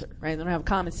filter, right? They don't have a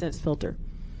common sense filter.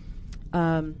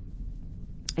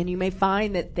 And you may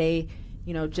find that they,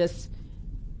 just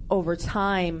over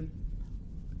time,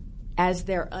 as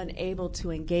they're unable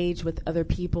to engage with other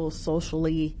people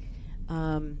socially,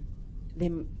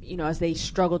 as they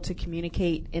struggle to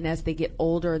communicate, and as they get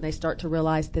older and they start to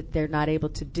realize that they're not able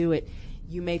to do it,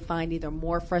 you may find either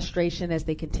more frustration as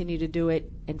they continue to do it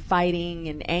and fighting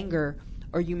and anger,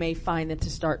 or you may find them to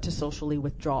start to socially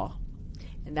withdraw.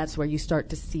 And that's where you start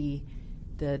to see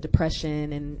the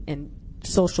depression and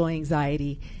social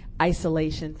anxiety.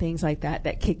 isolation, things like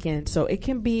that kick in. So it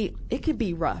can be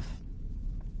rough.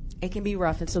 It can be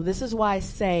rough. And so this is why I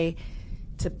say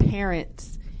to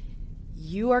parents,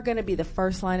 you are going to be the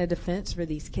first line of defense for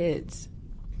these kids,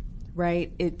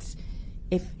 right? It's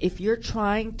if you're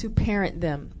trying to parent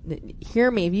them, hear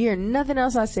me, if you hear nothing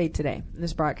else I say today in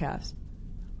this broadcast,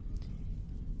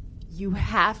 you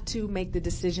have to make the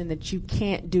decision that you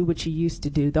can't do what you used to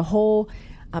do.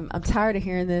 I'm tired of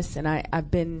hearing this, and I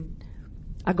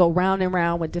go round and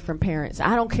round with different parents.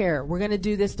 I don't care. We're going to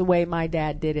do this the way my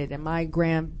dad did it, and my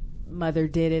grandmother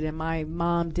did it, and my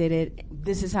mom did it.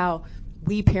 This is how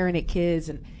we parented kids,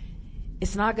 and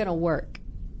it's not going to work,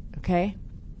 okay?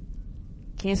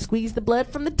 Can't squeeze the blood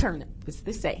from the turnip, as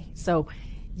they say. So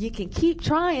you can keep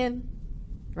trying,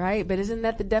 right? But isn't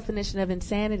that the definition of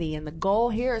insanity? And the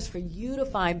goal here is for you to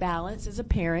find balance as a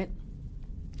parent.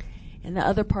 And the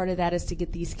other part of that is to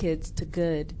get these kids to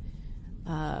good.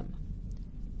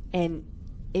 And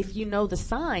if you know the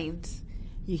signs,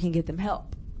 you can get them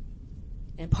help.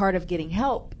 And part of getting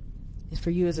help is for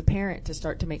you as a parent to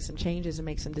start to make some changes and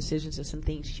make some decisions and some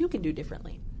things you can do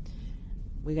differently.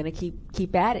 We're going to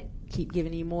keep at it, keep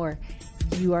giving you more.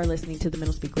 You are listening to the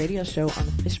Middle Speak Radio Show on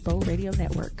the Fishbowl Radio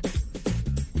Network.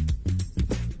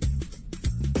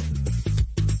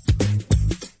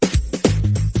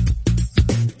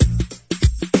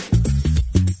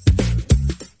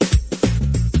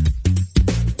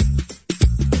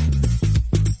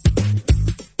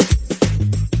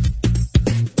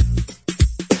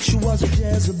 She was a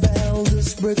Jezebel,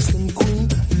 this Brixton queen,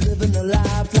 living a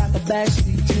life like a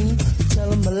backstreet dream.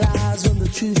 Telling my lies when the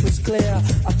truth was clear.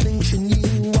 I think she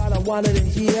knew what I wanted to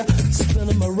hear.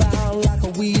 Spinning them around like a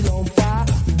wheel on fire.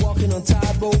 Walking on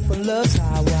tightrope and love's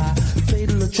highway.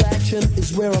 Fatal attraction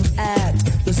is where I'm at.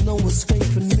 There's no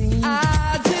escaping me.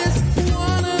 I just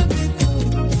wanna be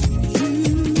close to you.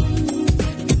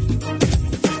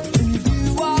 And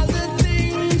do all the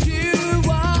things you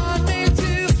want me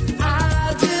to.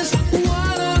 I just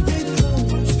wanna be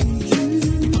close to you.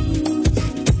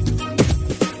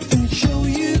 And show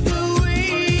you the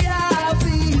way I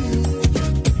feel.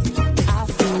 I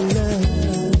feel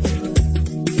love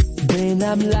when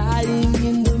I'm lying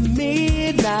in the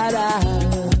midnight hour.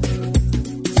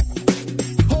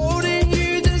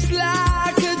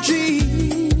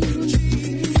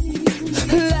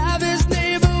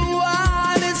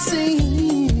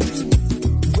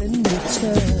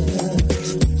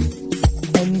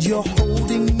 You're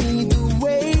holding me the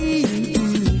way you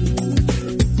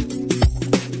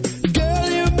do. Girl,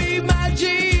 you make my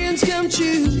dreams come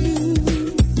true.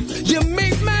 You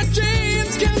make my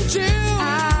dreams come true.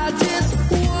 I just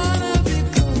wanna be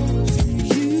close to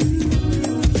you.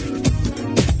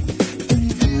 And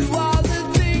do all the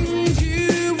things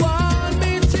you want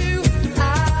me to. I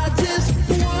just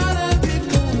wanna be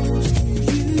close to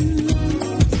you.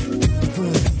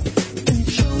 And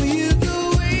show you the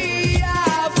way I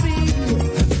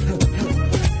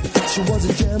She was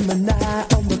a Gemini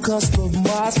on the cusp of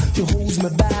Mars. She holds me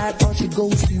back or she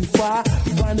goes too far.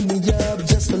 Winding me up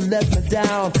just to let me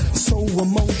down. So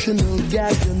emotional,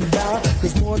 gagged and bound.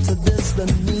 There's more to this than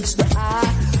meets the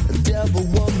eye. A devil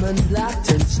woman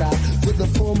locked inside. With the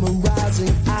full moon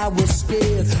rising, I was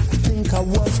scared. I think I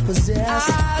was possessed.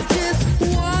 I just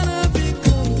wanna be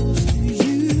close to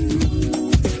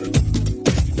you.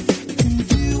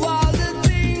 Do all the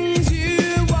things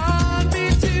you want me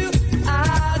to.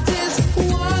 I just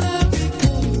wanna be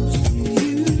close to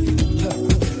you.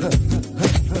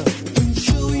 And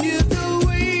show you the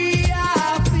way I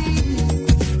feel.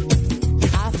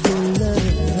 I feel love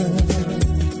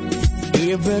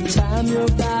every time your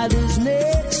body's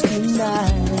next to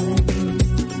mine.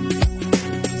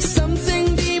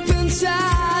 Something deep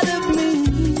inside of me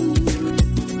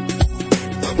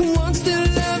wants to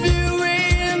love you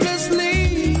endlessly.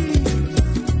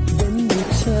 When you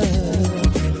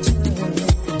touch,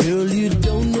 girl, you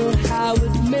don't know how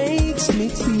it makes me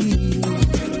feel.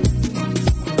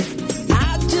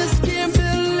 I just can't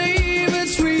believe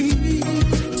it's real.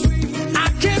 I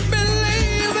can't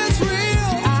believe it's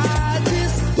real. I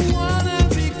just wanna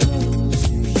be close.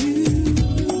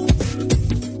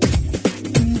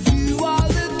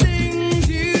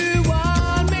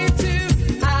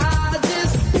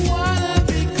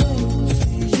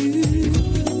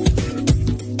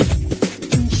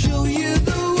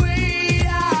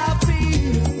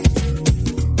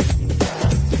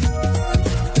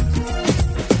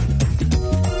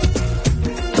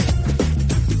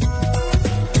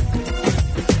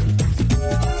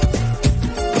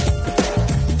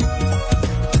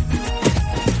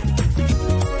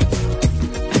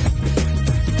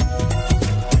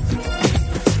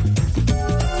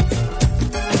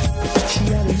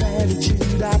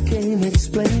 can't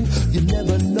explain. You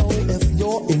never know if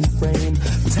you're in frame.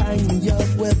 Tying me up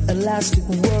with elastic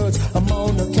words. I'm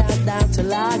on a countdown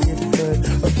till I get hurt.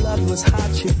 Her blood was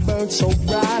hot, she burned so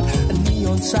bright. A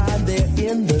neon sign there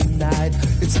in the night.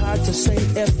 It's hard to say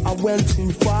if I went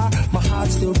too far. My heart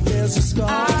still bears a scar.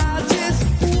 I just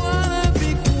wanna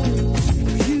be close to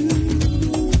you.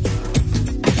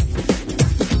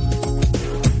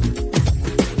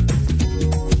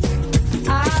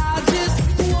 I just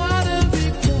wanna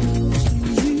be close to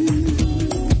you.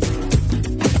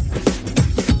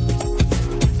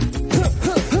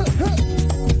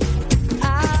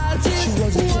 She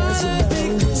was a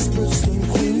Jezebel, whispered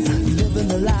queen, living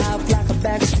a life like a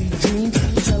backstreet dream,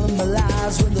 telling the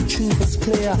lies when the truth was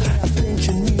clear. I think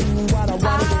you knew what I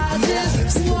wanted to hear.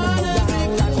 Spinning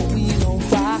around like a wheel on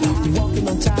fire, walking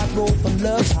on tightrope on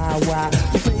love's highway.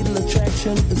 The fatal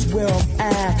attraction is where I'm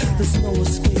at. There's no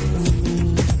escaping me.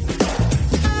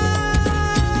 I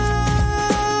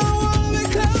wanna be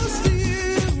close to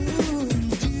you.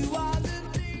 Do all the things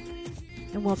you.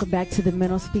 And welcome back to the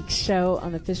Mental Speak Show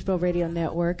on the Fishbowl Radio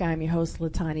Network. I'm your host,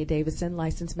 LaTanya Davison,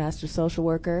 licensed master social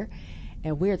worker.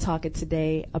 And we're talking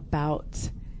today about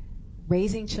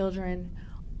raising children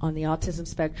on the autism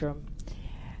spectrum.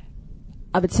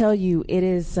 I would tell you, it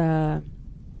is,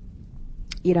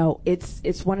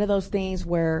 it's one of those things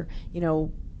where,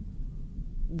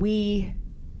 we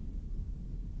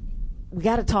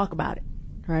got to talk about it,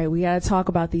 right? We got to talk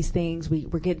about these things.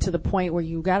 We're getting to the point where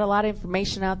you got a lot of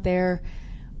information out there,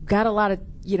 got a lot of,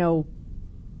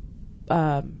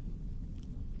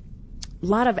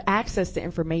 lot of access to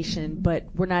information, but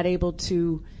we're not able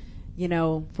to,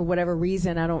 for whatever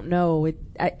reason, I don't know.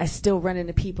 I still run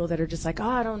into people that are just like, oh,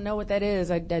 I don't know what that is.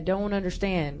 I don't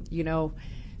understand,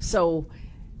 So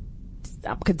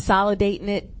I'm consolidating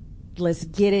it. Let's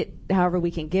get it however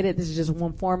we can get it. This is just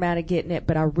one format of getting it,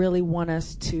 but I really want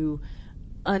us to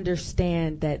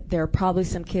understand that there are probably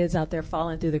some kids out there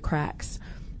falling through the cracks.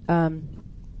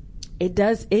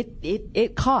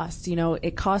 It costs,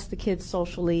 it costs the kids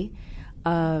socially.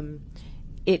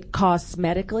 It costs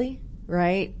medically,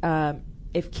 right?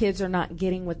 If kids are not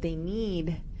getting what they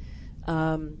need,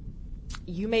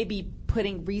 you may be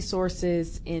putting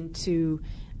resources into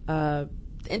the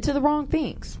wrong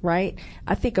things, right?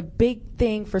 I think a big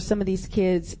thing for some of these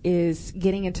kids is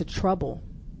getting into trouble,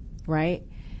 right?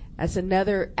 That's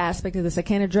another aspect of this. I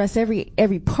can't address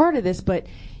every part of this, but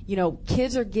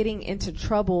kids are getting into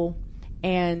trouble,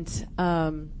 and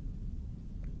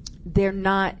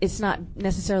it's not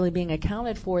necessarily being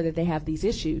accounted for that they have these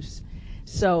issues.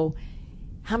 So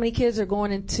how many kids are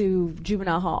going into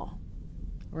juvenile hall,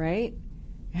 right?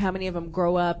 How many of them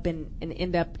grow up and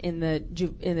end up in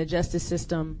the justice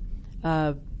system,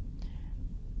 and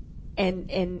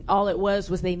all it was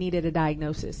they needed a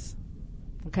diagnosis.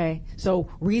 Okay, so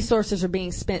resources are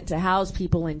being spent to house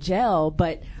people in jail,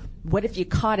 but what if you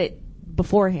caught it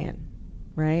beforehand,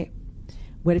 right?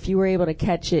 What if you were able to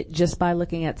catch it just by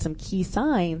looking at some key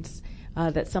signs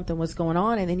that something was going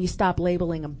on, and then you stop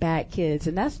labeling them bad kids?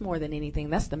 And that's more than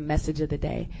anything. That's the message of the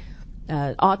day.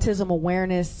 Autism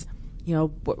awareness.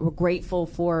 We're grateful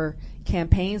for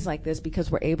campaigns like this because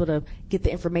we're able to get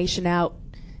the information out,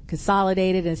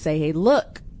 consolidate it, and say, hey,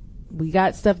 look, we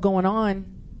got stuff going on.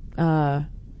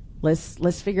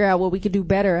 Let's figure out what we could do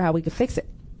better, how we could fix it,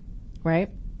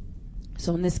 right?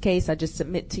 So in this case, I just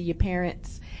submit to you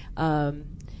parents, listen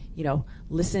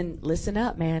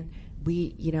up, man.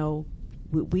 We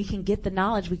can get the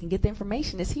knowledge, we can get the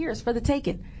information. It's here, it's for the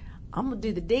taking. I'm going to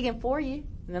do the digging for you,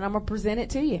 and then I'm going to present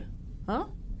it to you. Huh?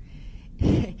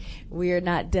 We are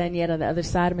not done yet. On the other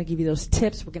side, I'm going to give you those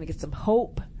tips. We're going to get some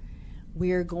hope.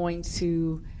 We're going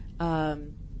to,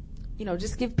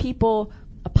 just give people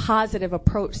a positive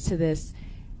approach to this,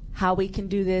 how we can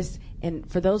do this. And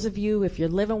for those of you, if you're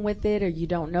living with it or you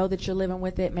don't know that you're living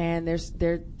with it, man, there's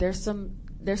some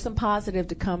positive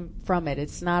to come from it.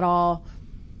 It's not all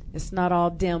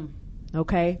dim.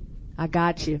 Okay? I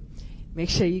got you. Make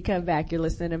sure you come back. You're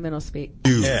listening to Mental Speak.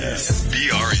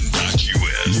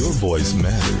 USBRN.US. Your voice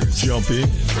matters. Jump in.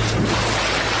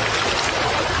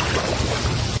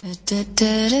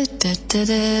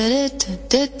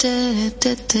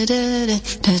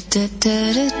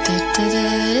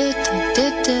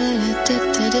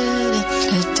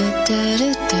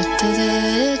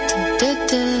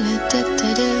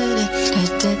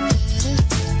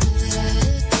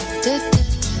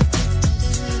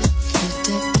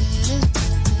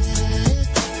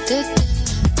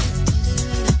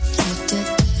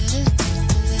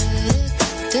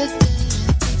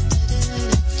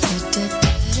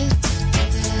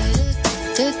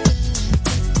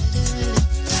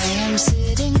 I am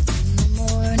sitting in the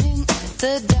morning at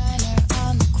the diner,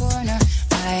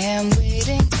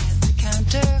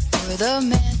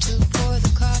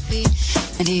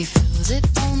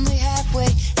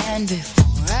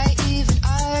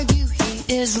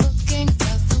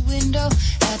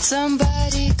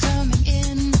 somebody coming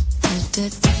in.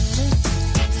 It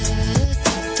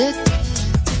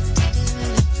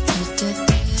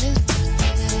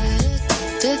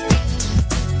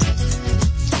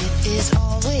is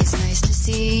always nice to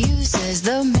see you, says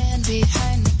the man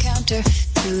behind the counter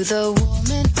to the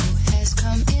woman who has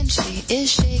come in. She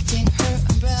is shaking her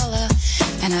umbrella,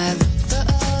 and I look the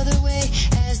other way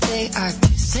as they are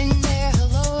kissing their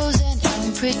hellos, and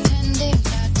I'm pretending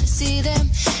not to see them,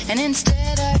 and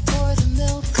instead I pour the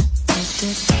milk.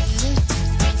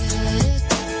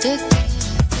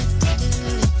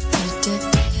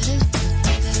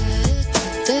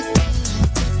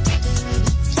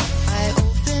 I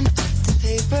open up the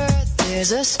paper.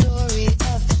 There's a story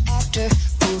of an actor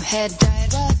who had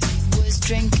died while he was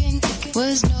drinking. It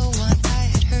was no one I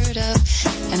had heard of,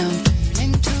 and I'm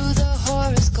turning to the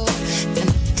horoscope and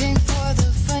looking for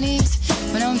the funnies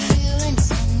when I'm feeling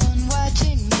someone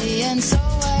watching me, and so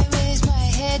I raise my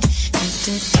head.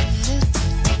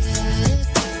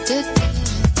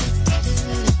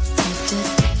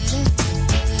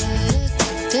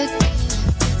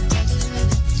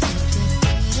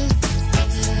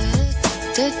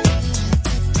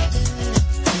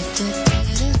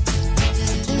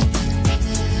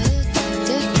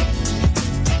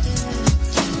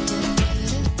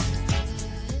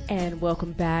 And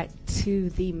welcome back to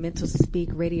the Mental Speak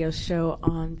radio show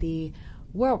on the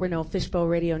world-renowned Fishbowl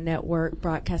Radio Network,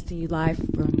 broadcasting you live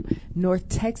from North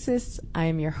Texas. I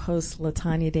am your host,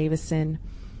 LaTanya Davison,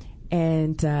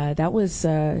 and that was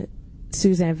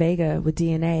Suzanne Vega with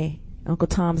DNA, Uncle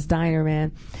Tom's Diner,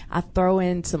 man. I throw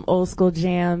in some old school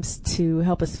jams to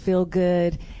help us feel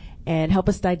good and help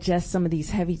us digest some of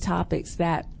these heavy topics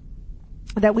that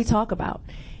we talk about.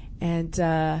 And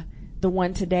the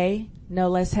one today, no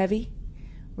less heavy,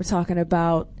 we're talking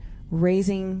about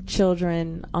raising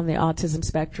children on the autism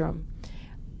spectrum.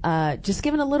 Just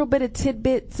giving a little bit of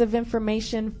tidbits of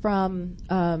information from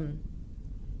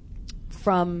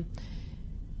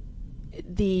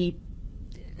the,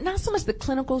 not so much the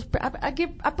clinical,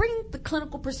 I bring the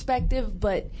clinical perspective,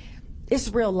 but it's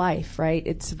real life, right?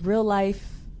 It's real life.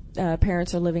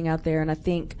 Parents are living out there, and I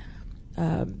think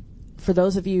for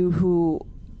those of you who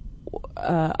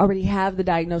already have the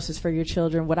diagnosis for your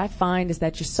children, what I find is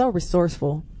that you're so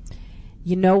resourceful.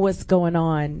 You know what's going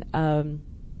on.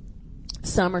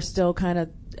 Some are still kind of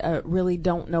really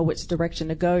don't know which direction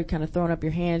to go. You're kind of throwing up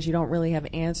your hands. You don't really have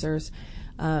answers.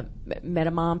 Met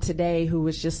a mom today who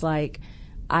was just like,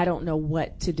 I don't know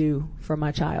what to do for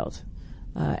my child.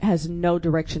 Has no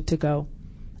direction to go.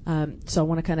 So I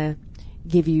want to kind of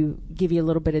give you a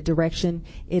little bit of direction.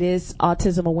 It is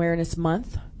Autism Awareness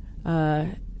Month.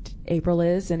 April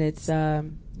is, and it's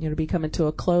to be coming to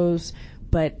a close,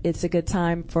 but it's a good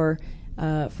time for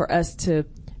us to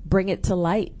bring it to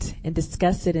light and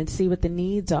discuss it and see what the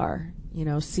needs are,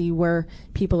 see where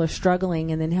people are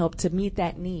struggling, and then help to meet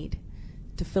that need,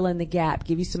 to fill in the gap,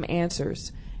 give you some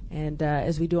answers. And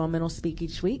as we do on Mental Speak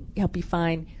each week, help you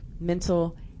find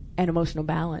mental and emotional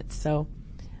balance. So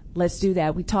let's do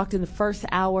that. We talked in the first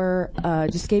hour,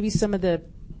 just gave you some of the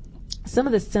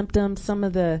symptoms, some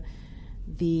of the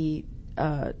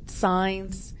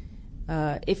signs.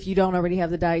 If you don't already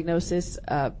have the diagnosis,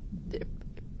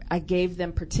 I gave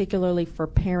them particularly for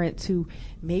parents who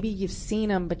maybe you've seen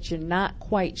them, but you're not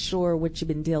quite sure what you've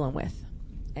been dealing with.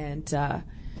 And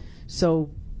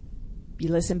so you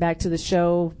listen back to the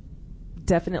show,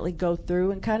 definitely go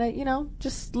through and kind of,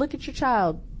 just look at your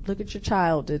child. Look at your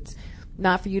child. It's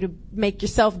not for you to make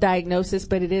yourself diagnosis,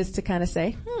 but it is to kind of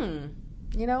say, I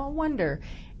wonder,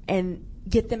 and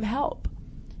get them help.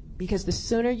 Because the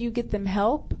sooner you get them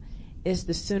help is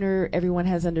the sooner everyone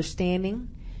has understanding,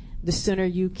 the sooner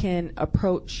you can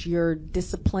approach your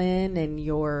discipline and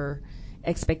your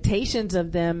expectations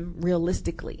of them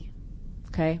realistically.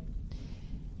 Okay?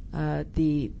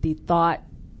 The thought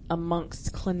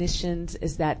amongst clinicians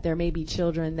is that there may be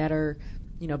children that are,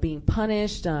 being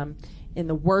punished, in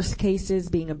the worst cases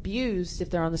being abused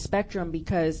if they're on the spectrum,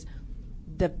 because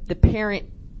the parent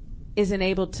isn't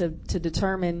able to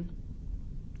determine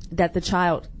that the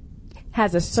child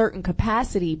has a certain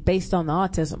capacity based on the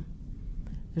autism.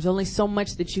 There's only so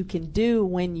much that you can do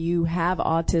when you have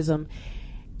autism,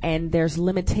 and there's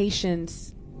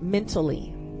limitations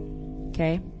mentally.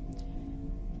 Okay?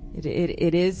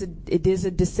 It is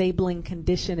a disabling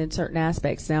condition in certain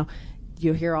aspects. Now,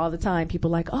 you'll hear all the time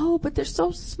people like, oh, but they're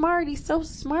so smart. He's so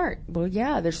smart. Well,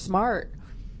 yeah, they're smart.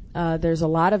 There's a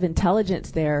lot of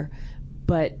intelligence there,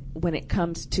 but when it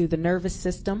comes to the nervous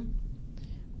system,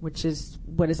 which is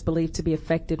what is believed to be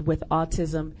affected with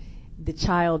autism, the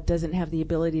child doesn't have the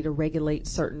ability to regulate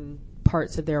certain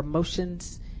parts of their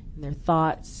emotions, and their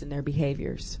thoughts and their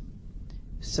behaviors.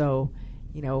 So,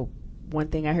 one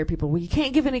thing I hear people, well, you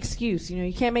can't give an excuse.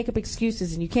 You can't make up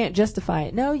excuses and you can't justify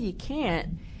it. No, you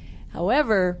can't.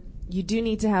 However, you do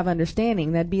need to have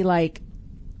understanding. That'd be like,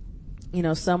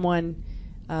 someone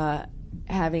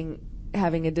having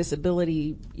a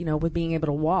disability, with being able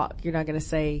to walk. You're not going to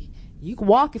say, you can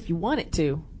walk if you want it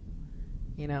to.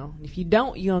 If you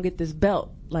don't, you don't get this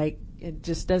belt. Like, it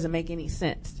just doesn't make any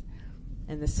sense.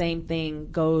 And the same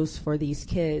thing goes for these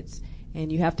kids.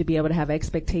 And you have to be able to have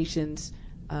expectations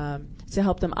to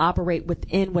help them operate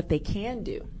within what they can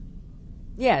do.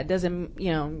 Yeah, it doesn't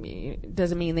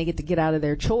mean they get to get out of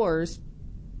their chores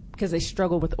because they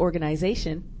struggle with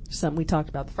organization, something we talked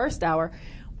about the first hour.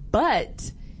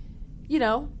 But, you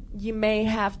may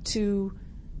have to,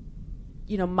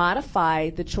 modify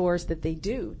the chores that they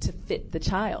do to fit the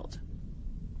child,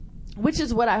 which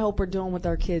is what I hope we're doing with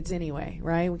our kids anyway,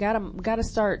 right? We gotta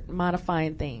start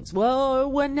modifying things. Well, it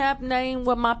wasn't happening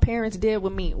what my parents did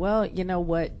with me. Well, you know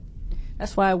what?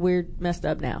 That's why we're messed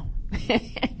up now.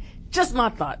 Just my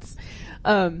thoughts.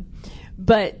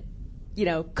 But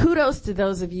kudos to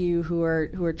those of you who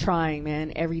are trying,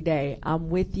 man, every day. I'm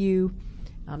with you.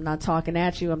 I'm not talking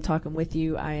at you. I'm talking with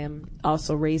you. I am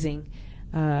also raising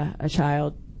a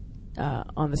child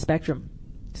on the spectrum.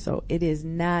 So it is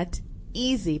not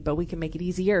easy, but we can make it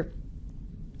easier.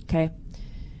 Okay.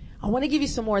 I want to give you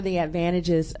some more of the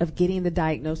advantages of getting the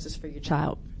diagnosis for your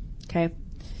child. Okay.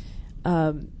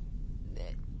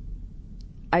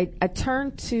 I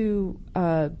turned to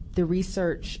the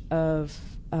research of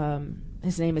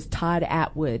his name is Todd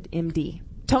Atwood, MD.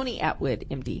 Tony Atwood,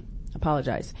 MD.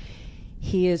 Apologize.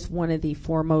 He is one of the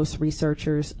foremost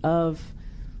researchers of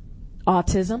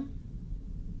autism,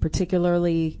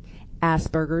 particularly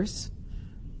Asperger's.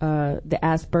 The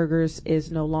Asperger's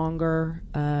is no longer.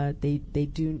 They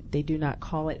do not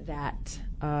call it that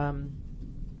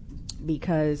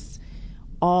because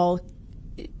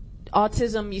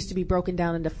autism used to be broken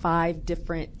down into 5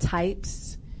 different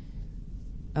types.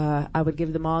 I would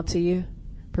give them all to you: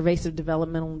 pervasive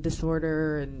developmental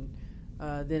disorder, and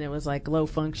then it was like low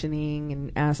functioning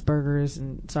and Asperger's.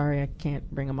 And sorry, I can't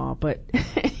bring them all, but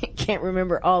can't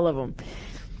remember all of them.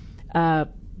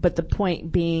 But the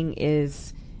point being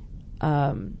is,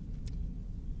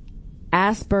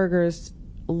 Asperger's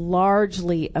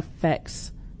largely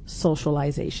affects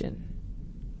socialization.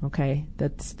 Okay,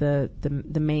 that's the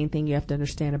main thing you have to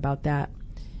understand about that.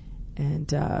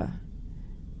 And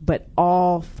but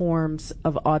all forms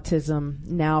of autism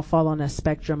now fall on a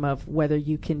spectrum of whether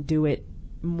you can do it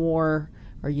more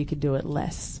or you can do it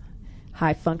less.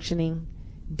 High functioning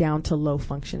down to low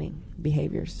functioning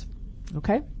behaviors.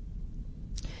 Okay?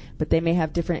 But they may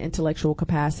have different intellectual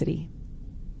capacity.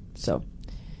 So,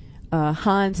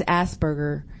 Hans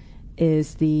Asperger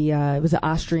was an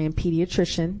Austrian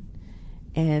pediatrician,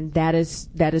 and that is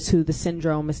who the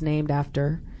syndrome is named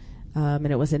after. And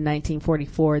it was in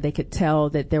 1944. They could tell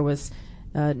that there was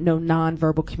no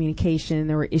nonverbal communication.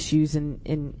 There were issues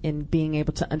in being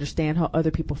able to understand how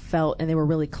other people felt, and they were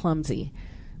really clumsy.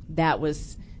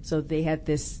 So they had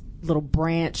this little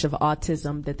branch of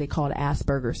autism that they called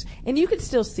Asperger's. And you could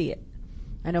still see it.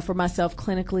 I know for myself,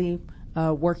 clinically,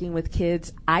 working with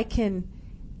kids, I can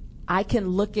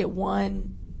look at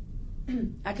one,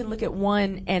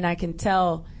 and I can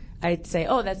tell, I'd say,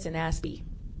 oh, that's an Aspie.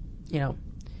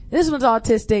 This one's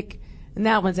autistic and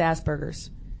that one's Asperger's.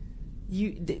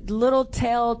 The little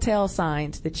telltale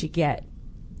signs that you get.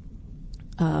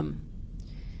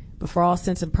 But for all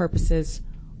intents and purposes,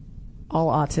 all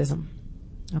autism.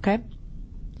 Okay?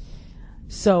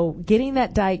 So getting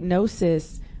that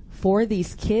diagnosis for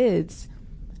these kids,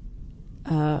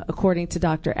 according to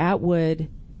Dr. Atwood,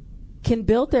 can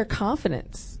build their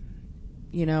confidence.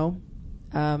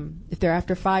 If they're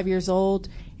after 5 years old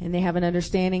and they have an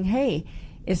understanding, hey,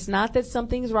 it's not that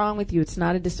something's wrong with you. It's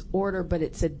not a disorder, but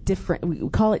it's we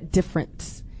call it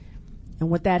difference.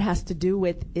 And what that has to do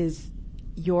with is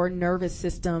your nervous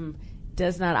system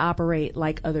does not operate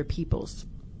like other people's.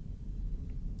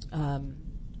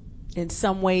 In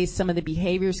some ways, some of the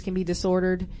behaviors can be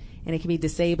disordered and it can be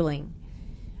disabling.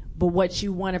 But what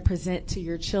you want to present to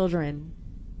your children,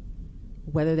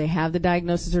 whether they have the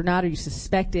diagnosis or not, or you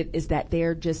suspect it, is that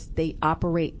they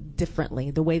operate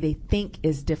differently. The way they think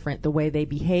is different. The way they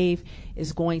behave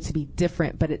is going to be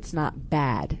different, but it's not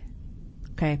bad.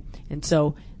 Okay? And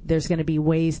so there's going to be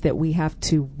ways that we have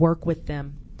to work with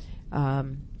them,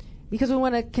 because we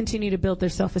want to continue to build their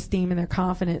self-esteem and their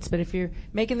confidence. But if you're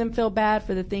making them feel bad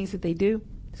for the things that they do,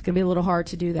 it's going to be a little hard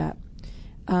to do that.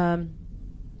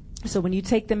 So when you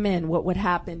take them in, what would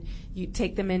happen? You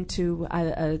take them into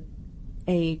a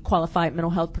a qualified mental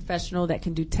health professional that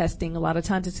can do testing. A lot of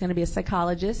times it's going to be a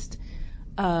psychologist,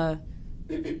 or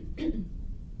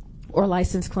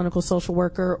licensed clinical social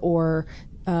worker, or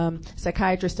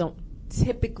psychiatrists don't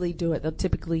typically do it. They'll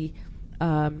typically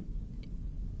do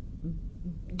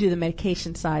the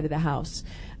medication side of the house.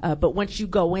 But once you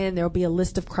go in, there'll be a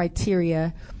list of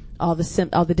criteria, all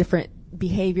the different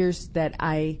behaviors that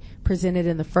I presented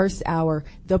in the first hour.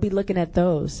 They'll be looking at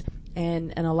those.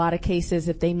 And in a lot of cases,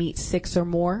 if they meet 6 or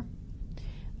more,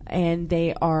 and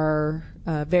they are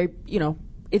very,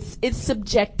 it's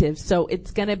subjective. So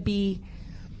it's going to be,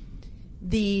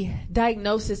 the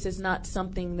diagnosis is not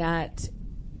something that,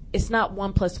 it's not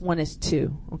 1 + 1 is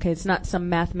 2. Okay. It's not some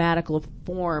mathematical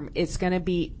form. It's going to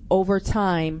be over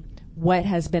time what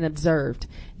has been observed.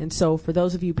 And so for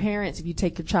those of you parents, if you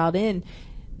take your child in,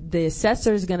 the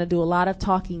assessor is going to do a lot of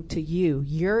talking to you.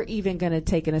 You're even going to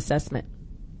take an assessment,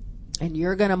 and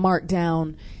you're going to mark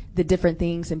down the different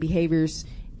things and behaviors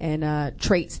and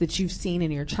traits that you've seen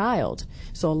in your child.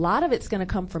 So a lot of it's going to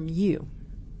come from you,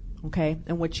 okay,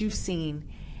 and what you've seen.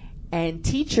 And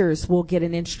teachers will get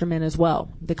an instrument as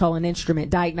well. They call an instrument,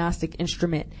 diagnostic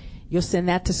instrument. You'll send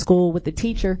that to school with the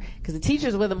teacher, because the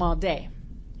teacher's with them all day,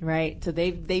 right? So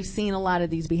they've seen a lot of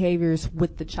these behaviors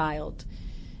with the child.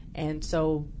 And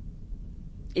so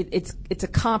it's a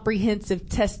comprehensive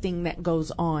testing that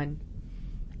goes on.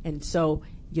 And so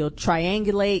you'll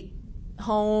triangulate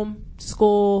home,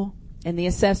 school, and the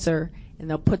assessor, and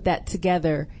they'll put that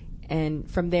together.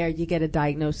 And from there, you get a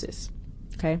diagnosis.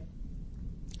 Okay.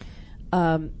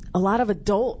 A lot of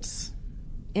adults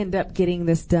end up getting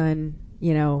this done,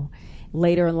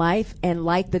 later in life. And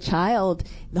like the child,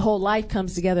 the whole life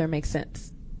comes together and makes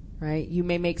sense, right? You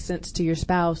may make sense to your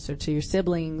spouse or to your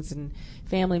siblings and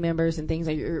family members and things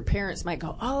like your parents might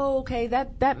go, oh, okay,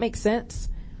 that makes sense.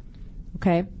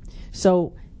 Okay.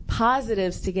 So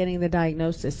positives to getting the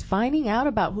diagnosis, finding out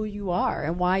about who you are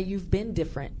and why you've been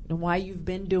different and why you've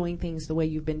been doing things the way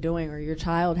you've been doing, or your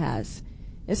child has.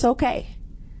 It's okay.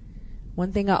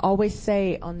 One thing I always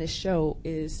say on this show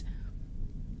is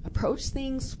approach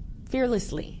things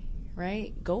fearlessly,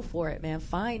 right? Go for it, man.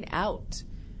 Find out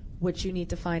what you need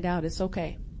to find out. It's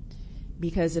okay.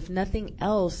 Because if nothing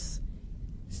else,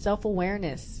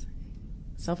 self-awareness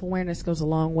goes a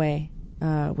long way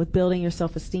with building your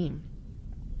self-esteem.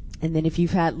 And then if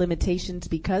you've had limitations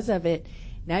because of it,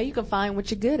 now you can find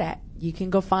what you're good at. You can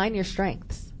go find your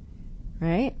strengths,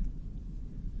 right?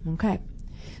 Okay.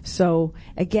 So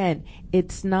again,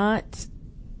 it's not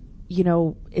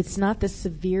the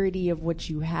severity of what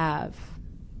you have,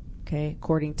 okay,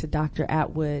 according to Dr.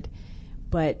 Atwood,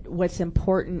 but what's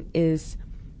important is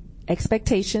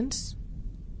expectations,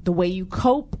 the way you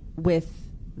cope with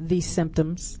these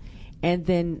symptoms, and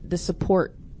then the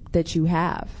support that you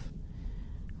have,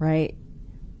 right?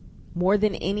 More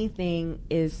than anything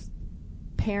is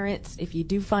parents, if you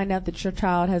do find out that your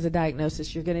child has a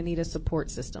diagnosis, you're going to need a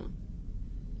support system.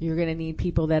 You're going to need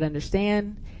people that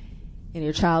understand, and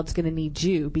your child's going to need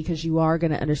you, because you are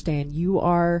going to understand. You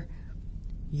are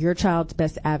your child's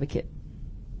best advocate.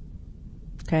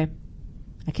 Okay?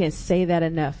 I can't say that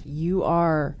enough. You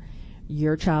are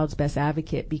your child's best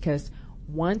advocate, because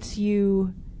once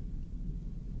you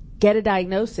get a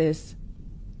diagnosis,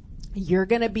 you're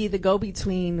going to be the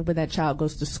go-between when that child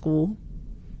goes to school.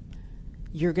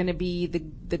 You're going to be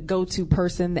the go-to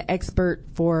person, the expert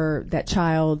for that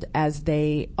child as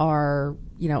they are,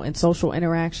 in social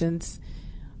interactions.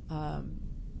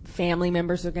 Family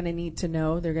members are going to need to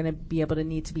know. They're going to be able to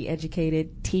need to be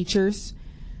educated. Teachers,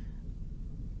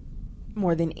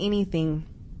 more than anything,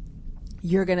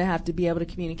 you're going to have to be able to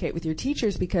communicate with your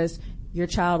teachers, because your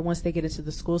child, once they get into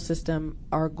the school system,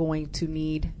 are going to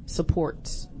need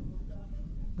supports.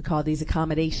 We call these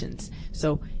accommodations.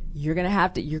 So you're going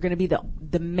to be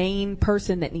the main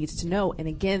person that needs to know. And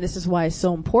again, this is why it's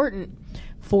so important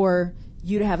for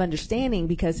you to have understanding,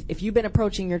 because if you've been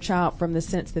approaching your child from the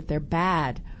sense that they're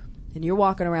bad, and you're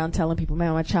walking around telling people,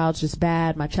 man, my child's just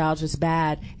bad, and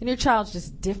your child's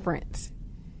just different,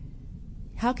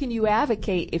 how can you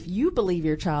advocate if you believe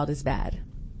your child is bad?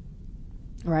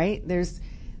 Right? There's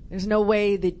no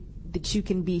way that you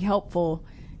can be helpful,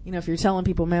 if you're telling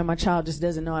people, man, my child just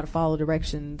doesn't know how to follow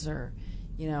directions, or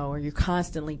you're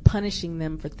constantly punishing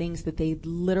them for things that they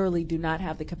literally do not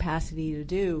have the capacity to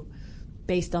do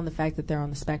based on the fact that they're on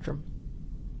the spectrum.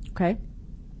 Okay?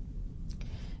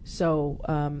 So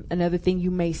another thing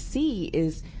you may see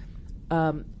is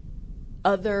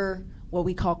other what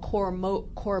we call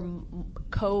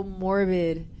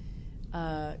comorbid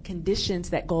conditions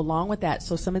that go along with that.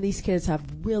 So some of these kids have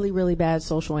really, really bad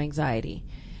social anxiety.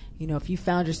 You know, if you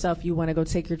found yourself, you want to go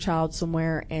take your child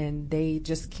somewhere and they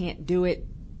just can't do it,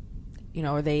 you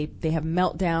know, or they have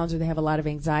meltdowns or they have a lot of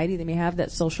anxiety. They may have that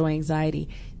social anxiety.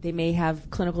 They may have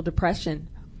clinical depression.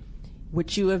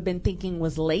 What you have been thinking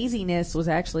was laziness was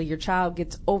actually your child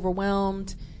gets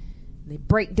overwhelmed. They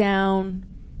break down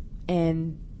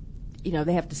and, you know,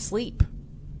 they have to sleep,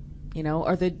 you know,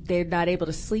 or they're not able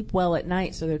to sleep well at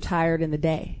night, so they're tired in the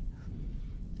day.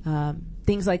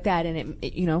 Things like that. And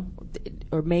it, you know,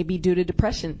 or maybe due to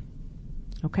depression.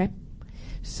 Okay.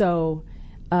 So,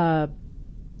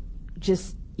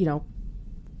 just, you know,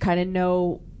 kind of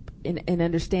know and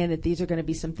understand that these are going to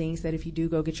be some things that if you do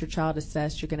go get your child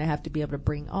assessed, you're going to have to be able to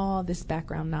bring all this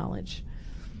background knowledge.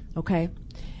 Okay.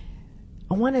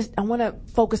 I want to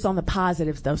focus on the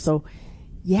positives though. So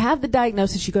you have the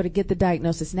diagnosis, you go to get the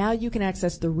diagnosis. Now you can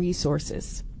access the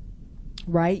resources,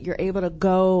 right? You're able to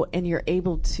go and you're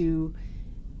able to,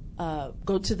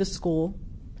 go to the school.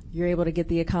 You're able to get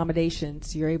the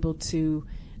accommodations. You're able to,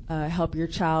 help your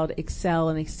child excel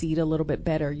and exceed a little bit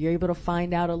better. You're able to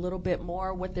find out a little bit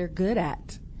more what they're good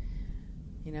at.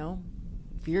 You know,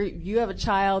 if you have a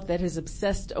child that is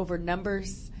obsessed over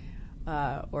numbers,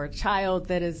 or a child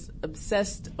that is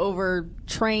obsessed over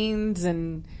trains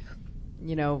and,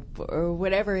 you know, or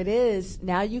whatever it is,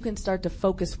 now you can start to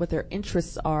focus what their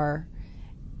interests are,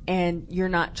 and you're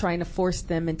not trying to force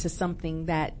them into something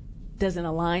that doesn't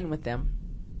align with them.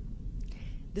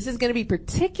 This is going to be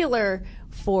particular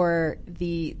for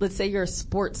let's say you're a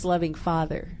sports loving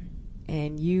father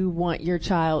and you want your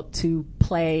child to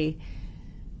play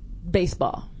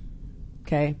baseball,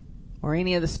 okay, or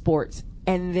any of the sports,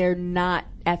 and they're not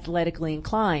athletically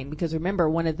inclined, because remember,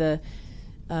 one of the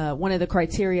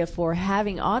criteria for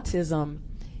having autism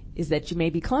is that you may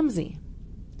be clumsy.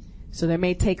 So they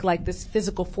may take like this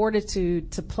physical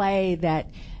fortitude to play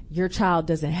that your child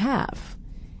doesn't have.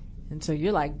 And so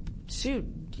you're like, shoot,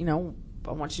 you know,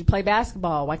 I want you to play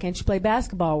basketball. Why can't you play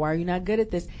basketball? Why are you not good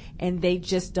at this? And they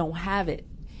just don't have it.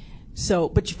 So,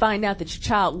 but you find out that your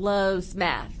child loves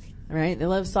math, right? They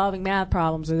love solving math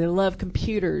problems, or they love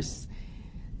computers.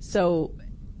 So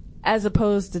as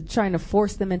opposed to trying to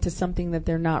force them into something that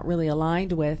they're not really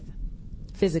aligned with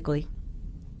physically,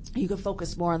 you can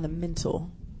focus more on the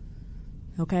mental.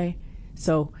 Okay.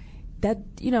 So that,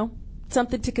 you know,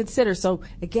 something to consider. So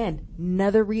again,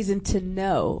 another reason to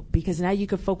know, because now you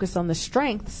can focus on the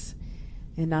strengths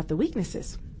and not the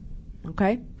weaknesses.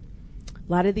 Okay.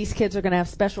 A lot of these kids are going to have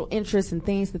special interests and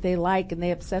things that they like and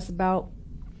they obsess about.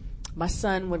 My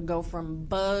son would go from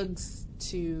bugs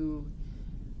to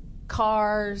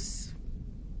cars,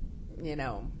 you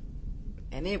know,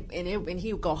 and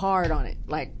he would go hard on it.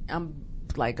 Like, I'm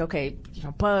like, okay, you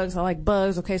know, bugs, I like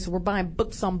bugs. Okay, so we're buying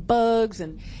books on bugs,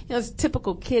 and, you know, it's a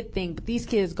typical kid thing, but these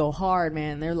kids go hard,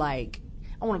 man. They're like,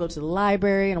 I want to go to the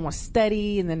library and I want to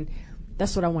study, and then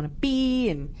that's what I want to be.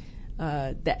 And,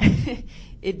 that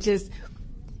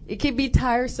it can be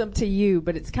tiresome to you,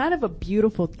 but it's kind of a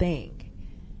beautiful thing.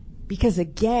 Because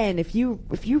again, if you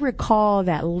recall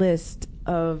that list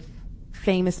of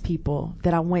famous people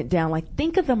that I went down, like,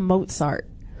 think of the Mozart,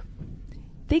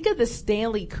 think of the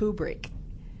Stanley Kubrick.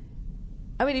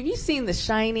 I mean, have you seen The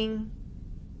Shining,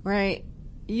 right?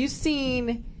 You've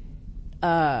seen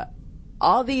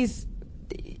all these,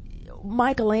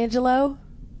 Michelangelo.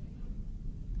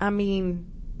 I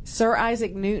mean, Sir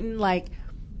Isaac Newton. Like,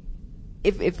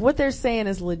 if what they're saying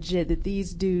is legit, that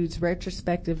these dudes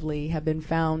retrospectively have been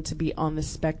found to be on the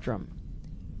spectrum.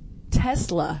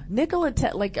 Tesla, Nikola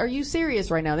Tesla. Like, are you serious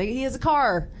right now? He has a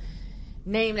car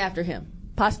named after him,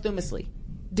 posthumously.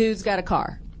 Dude's got a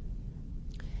car.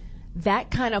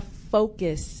 That kind of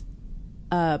focus,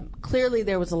 clearly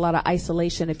there was a lot of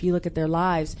isolation if you look at their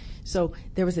lives. So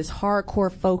there was this hardcore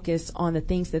focus on the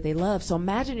things that they love. So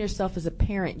imagine yourself as a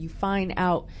parent. You find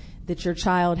out that your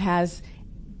child has,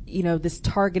 you know, this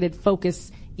targeted focus,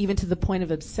 even to the point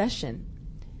of obsession.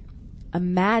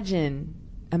 Imagine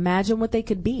what they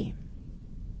could be.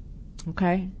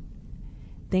 Okay?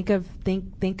 Think of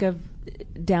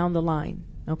down the line.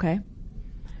 Okay?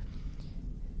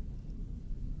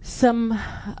 Some,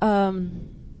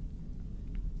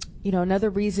 you know, another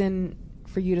reason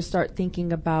for you to start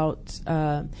thinking about, you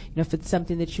know, if it's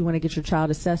something that you want to get your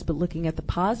child assessed, but looking at the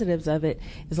positives of it,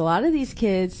 is a lot of these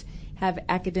kids have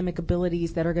academic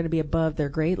abilities that are going to be above their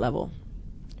grade level,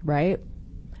 right?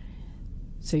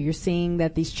 So you're seeing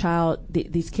that these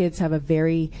kids have a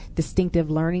very distinctive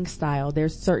learning style.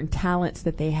 There's certain talents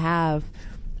that they have,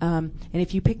 and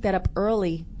if you pick that up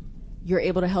early, you're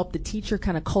able to help the teacher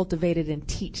kind of cultivate it and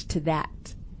teach to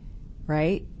that,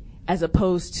 right? As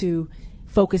opposed to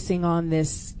focusing on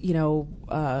this, you know,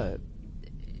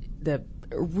 the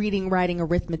reading, writing,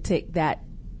 arithmetic that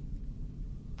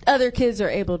other kids are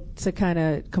able to kind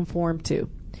of conform to.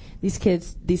 These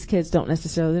kids don't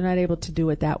necessarily, they're not able to do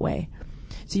it that way.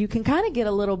 So you can kind of get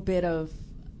a little bit of,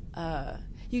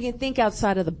 you can think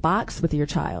outside of the box with your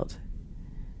child.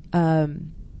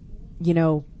 You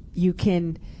know, you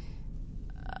can,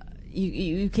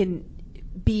 you can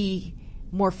be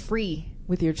more free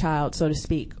with your child, so to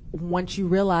speak, once you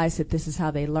realize that this is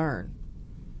how they learn.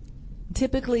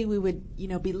 Typically, we would, you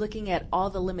know, be looking at all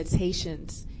the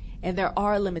limitations, and there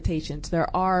are limitations.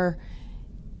 There are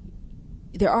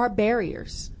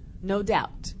barriers, no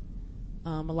doubt.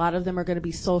 A lot of them are going to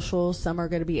be social, some are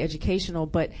going to be educational,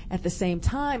 but at the same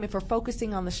time, if we're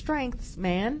focusing on the strengths,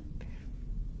 man,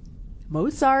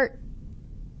 Mozart,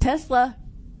 Tesla,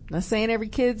 not saying every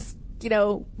kid's, you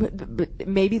know, but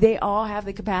maybe they all have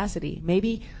the capacity.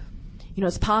 Maybe, you know,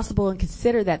 it's possible, and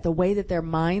consider that the way that their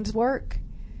minds work,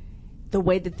 the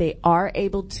way that they are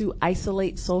able to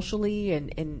isolate socially,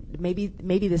 and maybe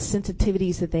the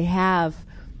sensitivities that they have,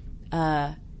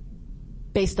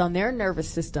 based on their nervous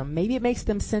system, maybe it makes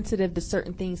them sensitive to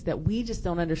certain things that we just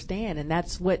don't understand. And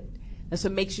that's what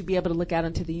makes you be able to look out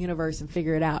into the universe and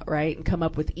figure it out, right? And come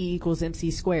up with E equals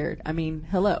MC squared. I mean,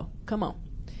 hello, come on.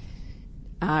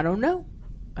 I don't know.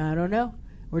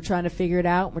 We're trying to figure it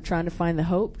out. We're trying to find the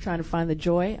hope, trying to find the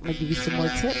joy. I'm going to give you some more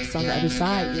tips on the other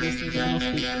side. You're listening to Mental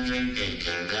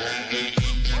Speak.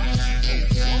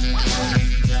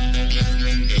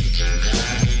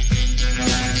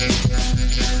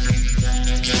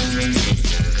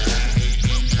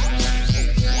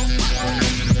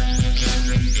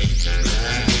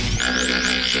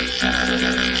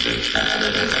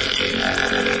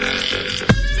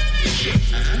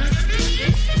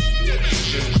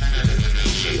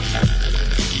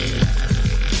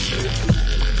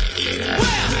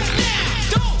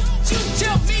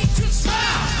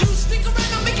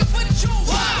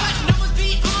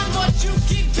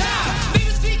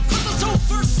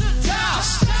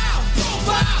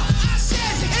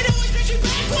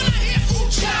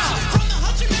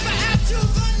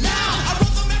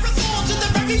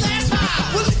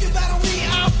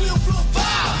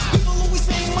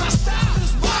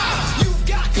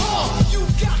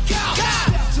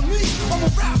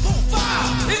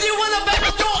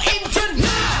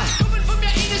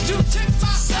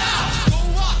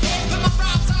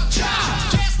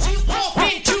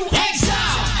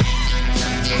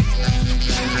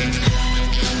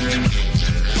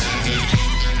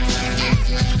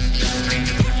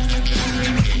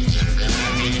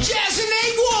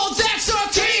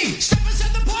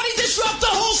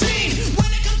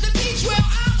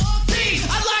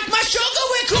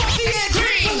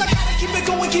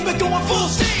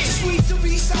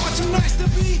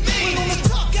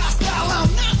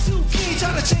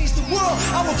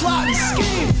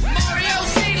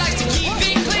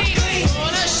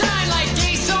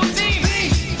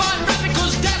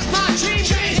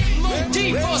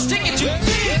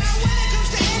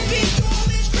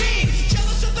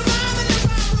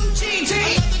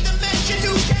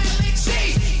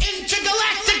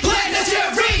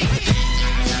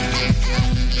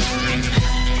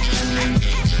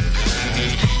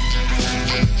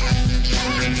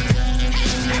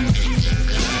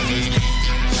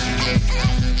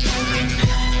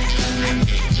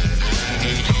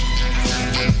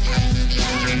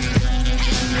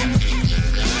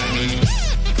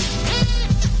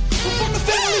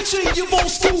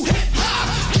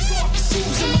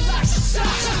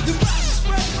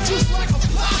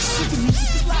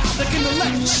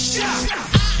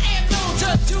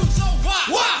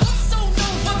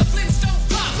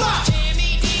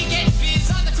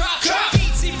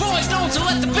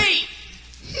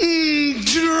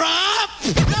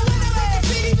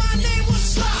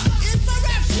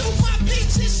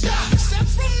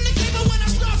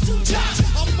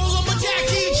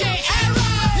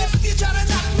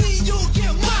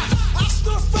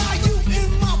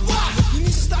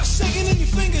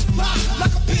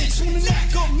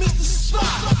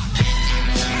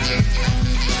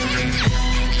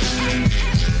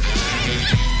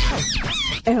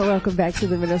 Welcome back to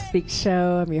the Mental Speak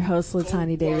Show. I'm your host,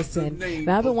 Latanya Davison.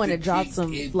 I've been wanting to drop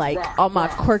some, like, all my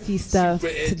quirky stuff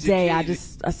today. I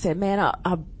said, man,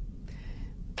 you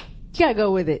gotta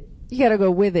go with it. You gotta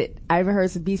go with it. I haven't heard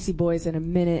some BC Boys in a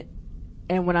minute.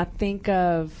 And when I think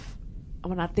of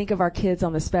our kids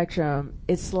on the spectrum,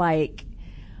 it's like,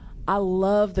 I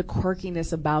love the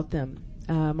quirkiness about them.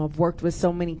 I've worked with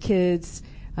so many kids,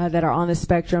 that are on the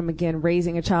spectrum, again,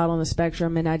 raising a child on the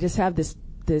spectrum. And I just have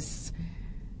this,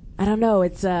 I don't know, I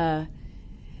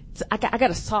got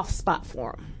a soft spot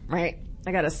for them, right?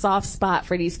 I got a soft spot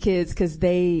for these kids because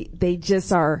they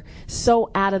just are so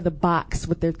out of the box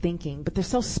with their thinking, but they're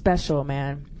so special,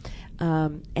 man.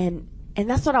 And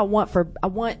that's what I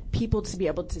want people to be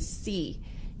able to see,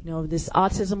 this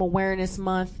Autism Awareness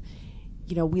Month.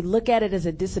 We look at it as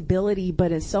a disability,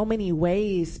 but in so many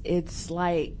ways, it's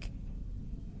like,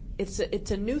 it's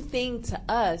a new thing to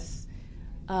us.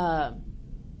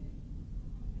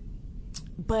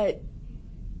 But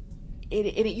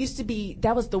it used to be,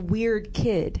 that was the weird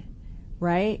kid,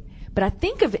 right? But I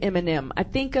think of Eminem. I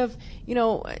think of,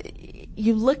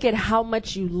 you look at how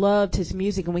much you loved his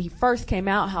music, and when he first came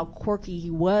out, how quirky he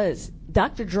was.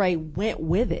 Dr. Dre went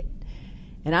with it.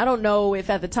 And I don't know if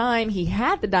at the time he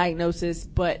had the diagnosis,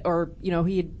 or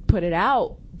he had put it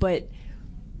out, but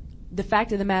the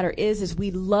fact of the matter is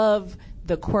we love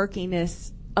the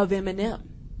quirkiness of Eminem.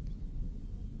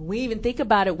 We even think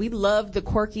about it, we love the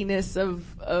quirkiness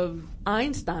of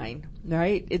Einstein,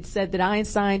 right? It said that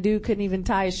Einstein, dude, couldn't even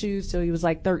tie his shoes till he was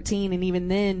like 13, and even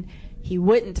then, he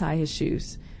wouldn't tie his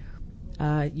shoes.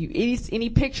 Any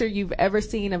picture you've ever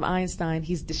seen of Einstein,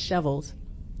 he's disheveled.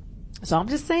 So I'm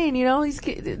just saying,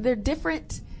 they're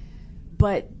different,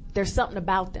 but there's something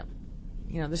about them.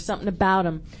 There's something about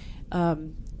them.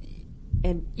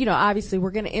 And, obviously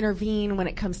we're going to intervene when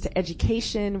it comes to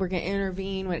education. We're going to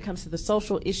intervene when it comes to the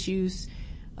social issues,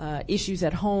 issues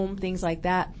at home, things like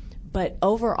that. But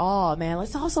overall, man,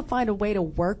 let's also find a way to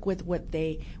work with what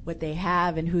they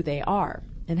have and who they are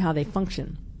and how they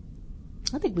function.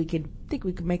 I think we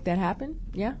could make that happen.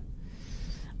 Yeah.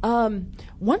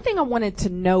 One thing I wanted to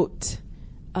note,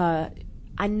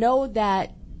 I know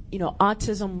that,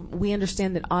 autism, we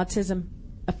understand that autism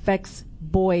affects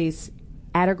boys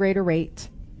at a greater rate,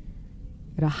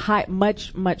 at a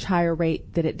much higher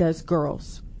rate than it does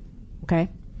girls. Okay.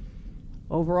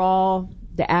 Overall,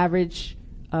 the average,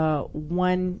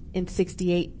 1 in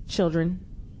 68 children.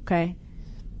 Okay.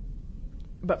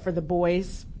 But for the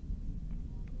boys,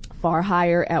 far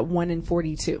higher at 1 in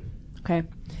 42. Okay.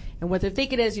 And what they're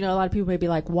thinking is, a lot of people may be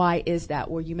like, why is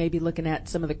that? Well, you may be looking at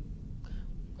some of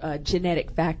the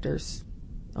genetic factors.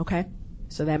 Okay?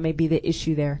 So that may be the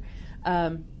issue there.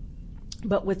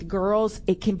 But with girls,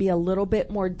 it can be a little bit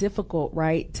more difficult,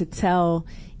 right, to tell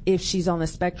if she's on the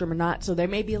spectrum or not. So there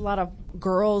may be a lot of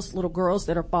little girls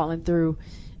that are falling through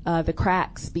the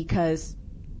cracks because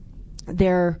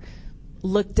they're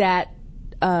looked at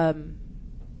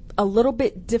a little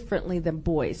bit differently than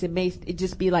boys. It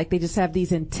just be like they just have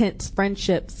these intense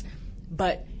friendships,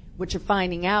 but what you're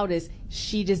finding out is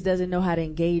she just doesn't know how to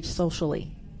engage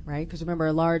socially, right? Because remember,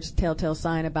 a large telltale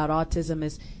sign about autism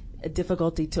is a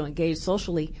difficulty to engage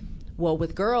socially. Well,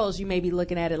 with girls, you may be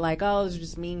looking at it like, oh, those are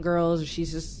just mean girls, or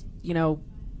she's just,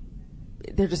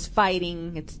 they're just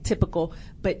fighting. It's typical.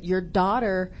 But your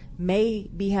daughter may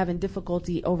be having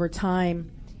difficulty over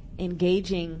time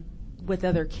engaging with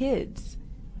other kids.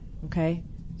 Okay?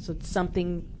 So it's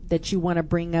something that you want to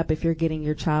bring up if you're getting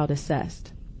your child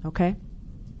assessed. Okay?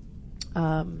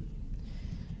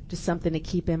 Just something to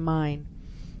keep in mind.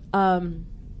 I'm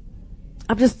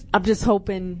just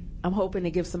hoping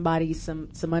to give somebody some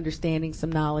understanding,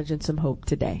 some knowledge, and some hope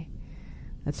today.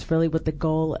 That's really what the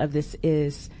goal of this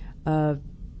is. For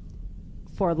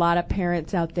a lot of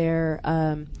parents out there,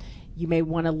 you may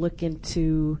want to look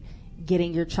into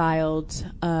getting your child,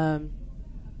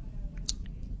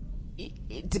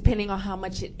 depending on how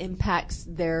much it impacts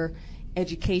their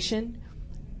education.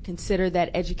 Consider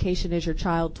that education is your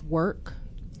child's work.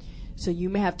 So you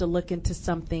may have to look into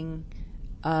something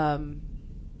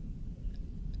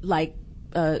like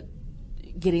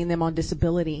getting them on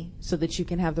disability so that you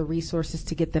can have the resources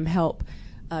to get them help.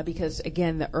 Because,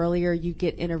 again, the earlier you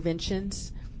get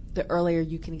interventions, the earlier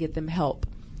you can get them help.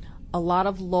 A lot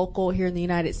of here in the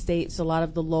United States, a lot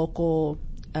of the local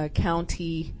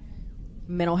county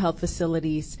mental health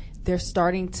facilities, they're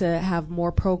starting to have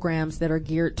more programs that are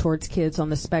geared towards kids on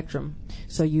the spectrum.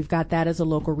 So you've got that as a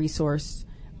local resource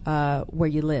where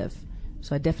you live.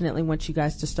 So I definitely want you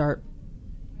guys to start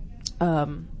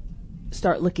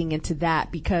looking into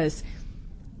that, because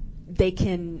they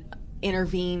can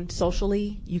intervene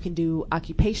socially. You can do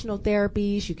occupational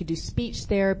therapies. You can do speech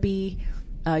therapy.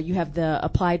 You have the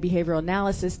applied behavioral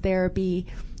analysis therapy.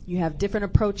 You have different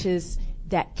approaches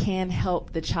that can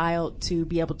help the child to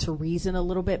be able to reason a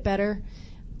little bit better,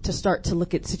 to start to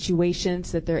look at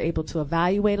situations that they're able to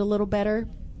evaluate a little better.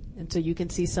 And so you can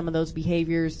see some of those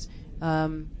behaviors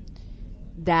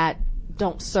that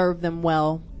don't serve them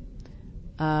well,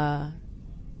 to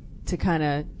kind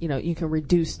of, you can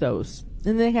reduce those.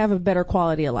 And they have a better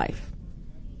quality of life.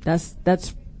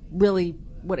 That's really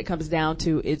what it comes down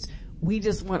to. It's we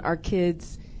just want our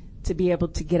kids to be able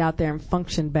to get out there and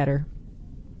function better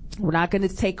We're not going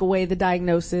to take away the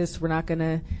diagnosis. We're not going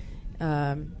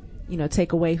to,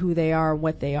 take away who they are and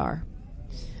what they are.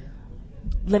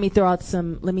 Let me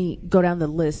go down the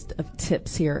list of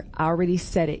tips here. I already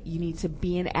said it. You need to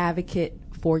be an advocate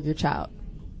for your child.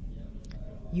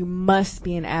 You must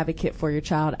be an advocate for your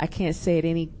child. I can't say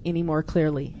it any more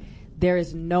clearly. There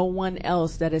is no one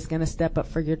else that is going to step up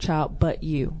for your child but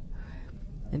you.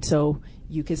 And so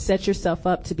you can set yourself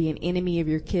up to be an enemy of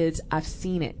your kids. I've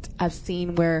seen it. I've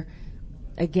seen where,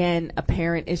 again, a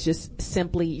parent is just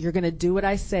simply, you're going to do what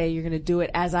I say. You're going to do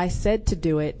it as I said to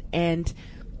do it. And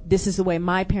this is the way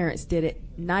my parents did it,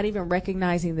 not even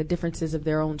recognizing the differences of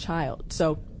their own child.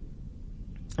 So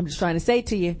I'm just trying to say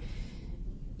to you,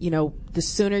 the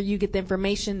sooner you get the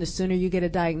information, the sooner you get a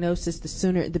diagnosis,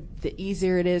 the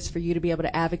easier it is for you to be able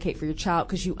to advocate for your child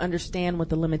because you understand what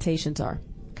the limitations are.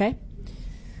 Okay?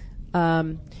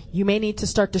 You may need to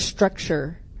start to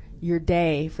structure your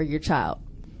day for your child.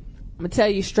 I'm going to tell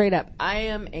you straight up, I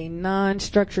am a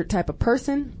non-structured type of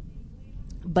person,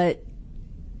 but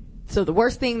so the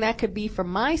worst thing that could be for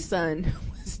my son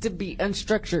was to be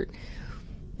unstructured.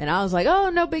 And I was like,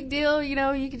 oh, no big deal. You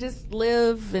can just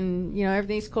live and,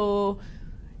 everything's cool.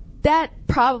 That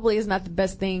probably is not the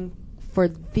best thing for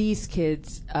these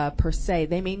kids, per se.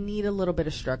 They may need a little bit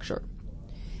of structure.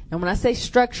 And when I say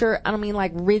structure, I don't mean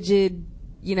like rigid,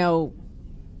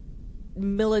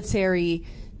 military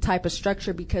type of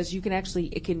structure, because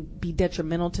it can be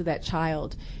detrimental to that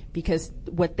child, because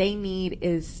what they need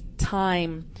is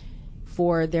time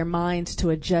for their minds to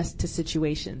adjust to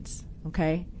situations.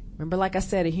 Okay? Remember, like I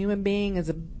said, a human being is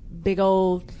a big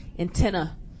old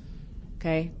antenna.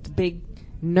 Okay? It's a big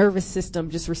nervous system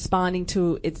just responding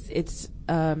to its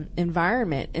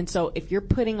environment. And so if you're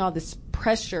putting all this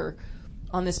pressure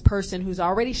on this person who's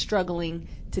already struggling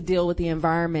to deal with the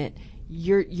environment,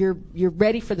 you're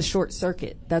ready for the short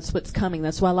circuit. That's what's coming.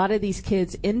 That's why a lot of these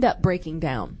kids end up breaking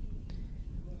down.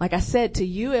 Like I said, to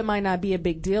you, it might not be a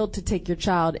big deal to take your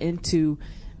child into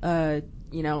the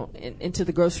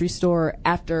grocery store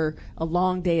after a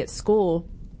long day at school.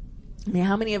 I mean,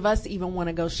 how many of us even want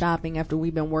to go shopping after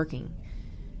we've been working?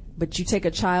 But you take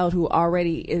a child who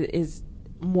already is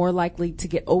more likely to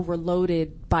get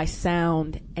overloaded by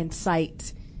sound and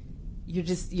sight. You're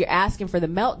asking for the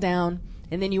meltdown,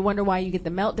 and then you wonder why you get the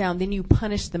meltdown. Then you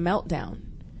punish the meltdown.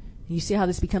 You see how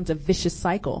this becomes a vicious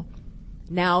cycle.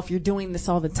 Now, if you're doing this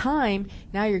all the time,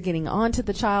 now you're getting onto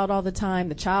the child all the time.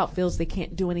 The child feels they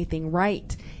can't do anything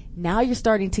right. Now you're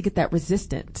starting to get that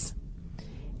resistance.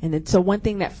 And then, so one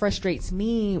thing that frustrates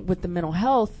me with the mental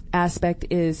health aspect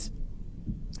is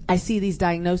I see these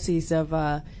diagnoses of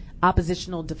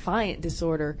oppositional defiant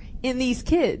disorder in these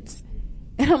kids.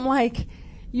 And I'm like,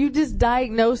 you just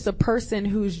diagnose a person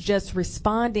who's just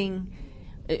responding,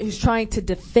 who's trying to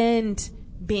defend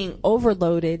being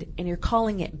overloaded, and you're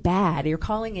calling it bad. You're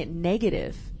calling it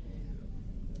negative.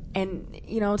 And,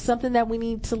 it's something that we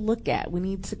need to look at. We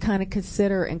need to kind of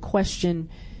consider and question,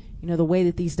 the way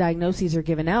that these diagnoses are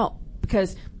given out,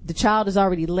 because the child is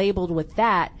already labeled with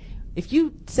that. If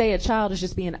you say a child is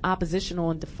just being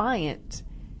oppositional and defiant,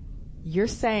 you're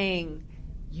saying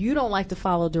you don't like to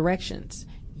follow directions.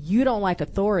 You don't like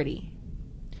authority.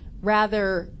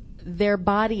 Rather, their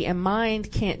body and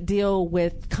mind can't deal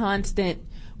with constant,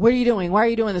 what are you doing? Why are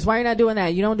you doing this? Why are you not doing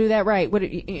that? You don't do that right.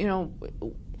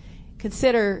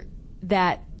 Consider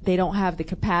that they don't have the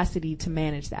capacity to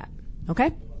manage that.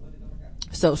 Okay?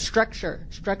 So structure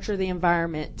the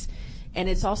environment. And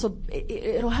it's also,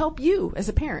 it'll help you as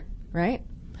a parent, right?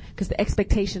 Because the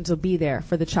expectations will be there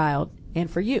for the child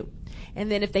and for you. And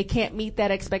then if they can't meet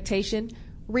that expectation,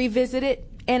 revisit it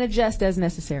and adjust as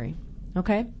necessary.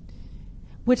 Okay?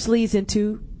 Which leads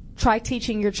into try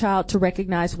teaching your child to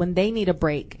recognize when they need a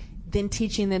break, then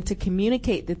teaching them to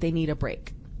communicate that they need a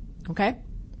break. Okay?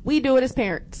 We do it as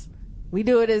parents. We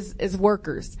do it as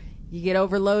workers. You get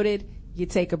overloaded, you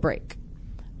take a break.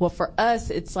 Well, for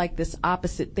us, it's like this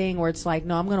opposite thing where it's like,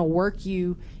 no, I'm going to work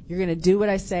you. You're going to do what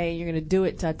I say. You're going to do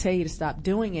it till I tell you to stop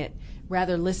doing it,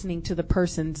 rather listening to the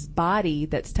person's body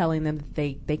that's telling them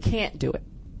that they can't do it.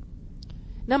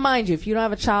 Now, mind you, if you don't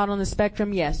have a child on the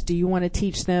spectrum, yes. Do you want to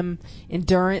teach them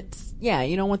endurance? Yeah,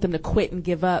 you don't want them to quit and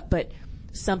give up, but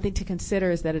something to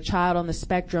consider is that a child on the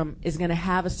spectrum is going to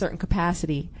have a certain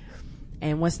capacity,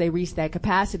 and once they reach that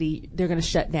capacity, they're going to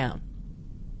shut down.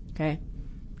 Okay?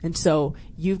 And so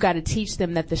you've got to teach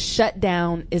them that the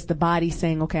shutdown is the body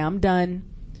saying, okay, I'm done.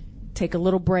 Take a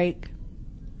little break.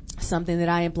 Something that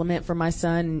I implement for my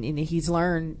son, and he's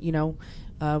learned,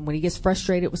 when he gets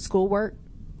frustrated with schoolwork,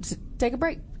 take a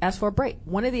break. Ask for a break.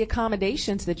 One of the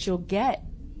accommodations that you'll get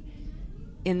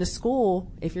in the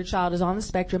school, if your child is on the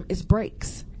spectrum, is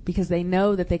breaks. because they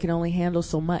know that they can only handle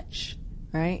so much,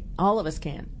 right? All of us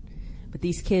can, but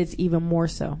these kids even more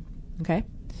so. Okay.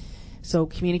 So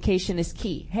communication is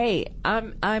key. Hey,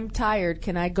 I'm tired.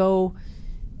 Can I go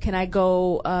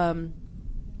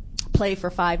play for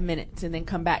 5 minutes and then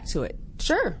come back to it?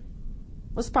 Sure.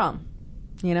 What's the problem?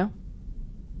 You know?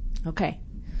 Okay.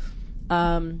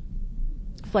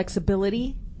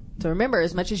 Flexibility. So remember,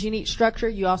 as much as you need structure,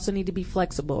 you also need to be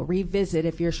flexible. Revisit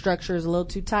if your structure is a little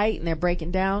too tight and they're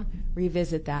breaking down,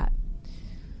 revisit that.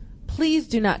 Please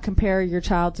do not compare your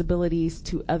child's abilities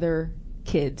to other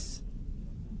kids.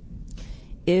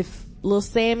 If little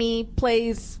Sammy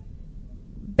plays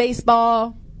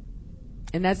baseball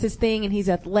and that's his thing and he's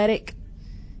athletic,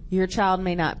 your child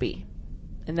may not be.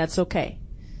 And that's okay.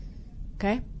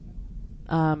 Okay?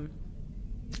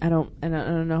 I don't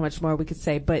know how much more we could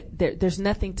say, but there's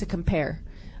nothing to compare.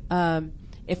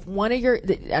 If one of your,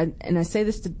 and I say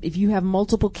this if you have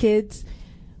multiple kids,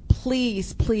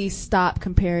 please stop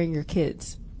comparing your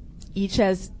kids. Each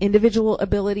has individual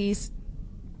abilities,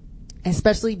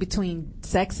 especially between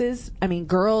sexes. I mean,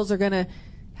 girls are going to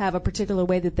have a particular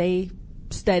way that they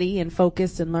study and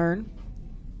focus and learn.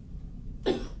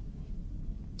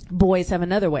 Boys have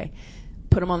another way.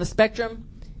 Put them on the spectrum,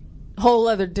 whole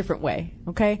other different way.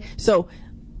 Okay. So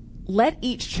let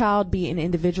each child be an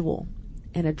individual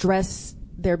and address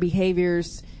their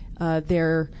behaviors,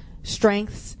 their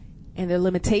strengths and their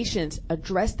limitations.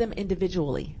 Address them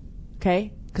individually.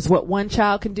 Okay. Because what one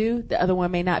child can do, the other one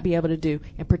may not be able to do,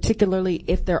 and particularly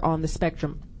if they're on the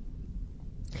spectrum.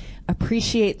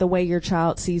 Appreciate the way your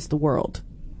child sees the world.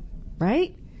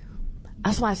 Right?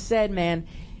 That's why I said, man,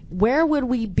 where would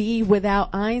we be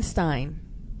without Einstein,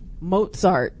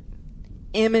 Mozart,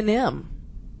 Eminem?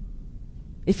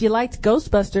 If you liked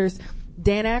Ghostbusters,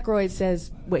 Dan Aykroyd says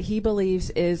what he believes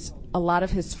is a lot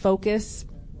of his focus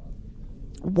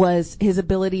was his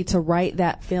ability to write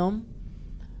that film.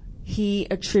 He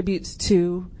attributes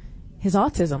to his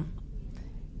autism.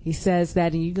 He says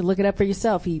that, and you can look it up for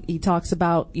yourself. He talks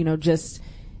about, just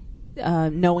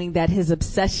knowing that his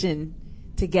obsession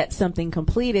to get something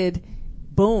completed,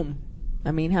 boom.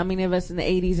 I mean, how many of us in the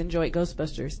 80s enjoyed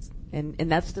Ghostbusters? And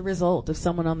that's the result of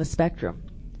someone on the spectrum,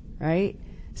 right?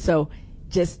 So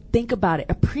just think about it.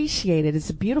 Appreciate it. It's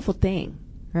a beautiful thing,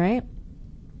 right?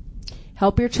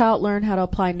 Help your child learn how to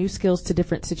apply new skills to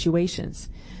different situations.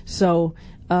 So,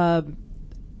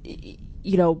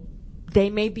 they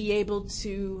may be able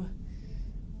to,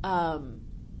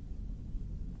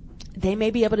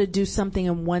 do something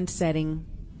in one setting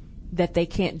that they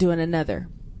can't do in another.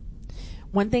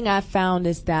 One thing I've found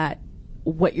is that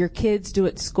what your kids do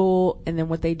at school and then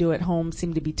what they do at home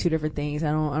seem to be two different things.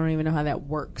 I don't even know how that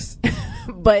works.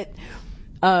 But,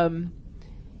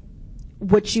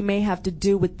 what you may have to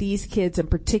do with these kids in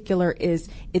particular is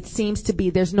it seems to be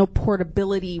there's no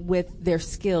portability with their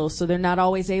skills. So they're not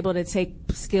always able to take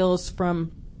skills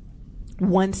from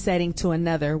one setting to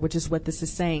another, which is what this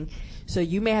is saying. So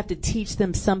you may have to teach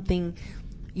them something,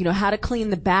 how to clean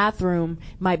the bathroom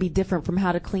might be different from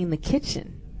how to clean the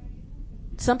kitchen.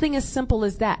 Something as simple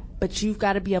as that, but you've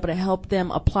got to be able to help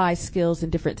them apply skills in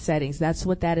different settings. That's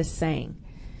what that is saying.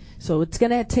 So it's going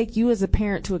to take you as a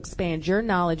parent to expand your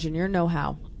knowledge and your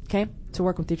know-how, okay, to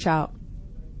work with your child.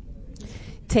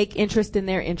 Take interest in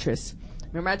their interests.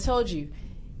 Remember I told you,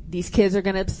 these kids are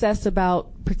going to obsess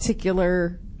about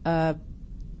particular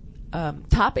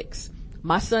topics.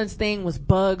 My son's thing was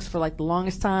bugs for like the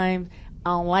longest time. I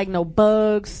don't like no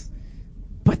bugs,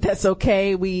 but that's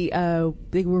okay. We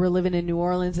were living in New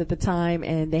Orleans at the time,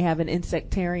 and they have an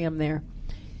insectarium there.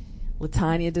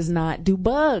 Latanya does not do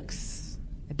bugs.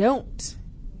 I don't.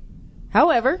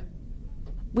 However,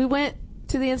 we went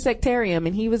to the insectarium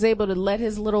and he was able to let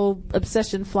his little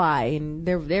obsession fly, and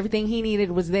everything he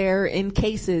needed was there in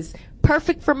cases,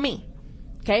 perfect for me.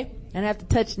 Okay? I didn't have to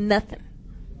touch nothing.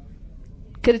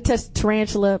 Could have touched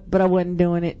tarantula, but I wasn't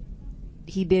doing it.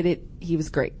 He did it. He was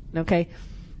great. Okay?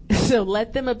 So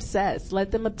let them obsess.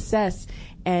 Let them obsess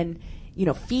and,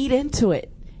 feed into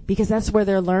it, because that's where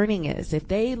their learning is. If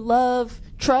they love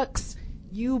trucks,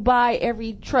 you buy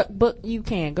every truck book you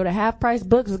can. Go to Half Price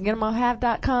Books and get them on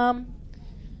half.com.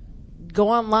 Go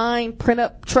online, print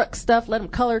up truck stuff, let them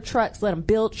color trucks, let them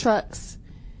build trucks,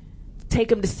 take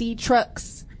them to see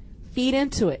trucks. Feed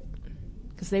into it,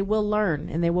 because they will learn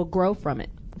and they will grow from it,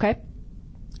 okay?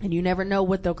 And you never know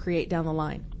what they'll create down the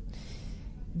line.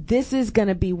 This is going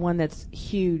to be one that's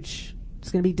huge.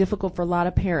 It's going to be difficult for a lot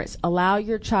of parents. Allow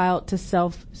your child to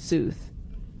self-soothe,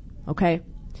 okay?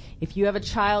 If you have a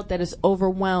child that is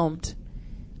overwhelmed,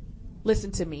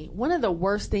 listen to me. One of the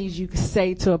worst things you can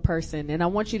say to a person, and I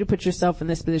want you to put yourself in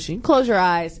this position. You close your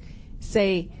eyes,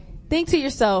 say think to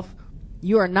yourself,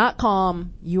 you are not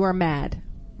calm. You are mad,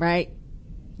 right?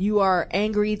 You are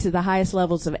angry to the highest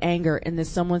levels of anger. And then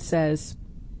someone says,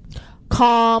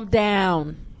 calm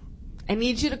down. I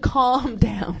need you to calm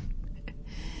down.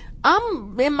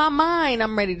 In my mind,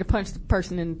 I'm ready to punch the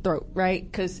person in the throat, right?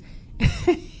 Because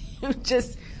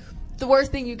just the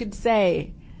worst thing you could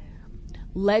say.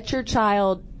 Let your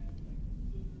child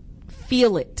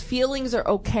feel it. Feelings are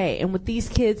okay. And with these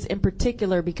kids in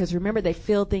particular, because remember, they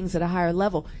feel things at a higher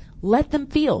level. Let them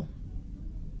feel.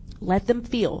 Let them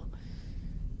feel.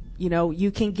 You know,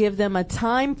 you can give them a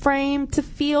time frame to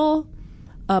feel.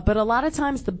 But a lot of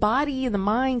times the body and the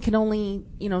mind can only,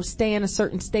 stay in a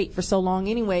certain state for so long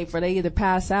anyway, for they either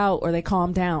pass out or they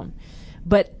calm down.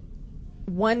 But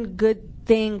one good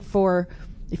thing for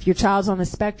if your child's on the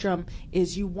spectrum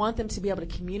is you want them to be able to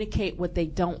communicate what they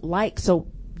don't like. So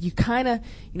you kind of,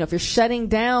 if you're shutting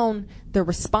down the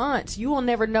response, you will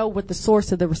never know what the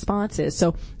source of the response is.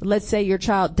 So let's say your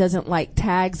child doesn't like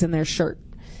tags in their shirt,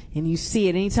 and you see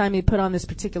it anytime they put on this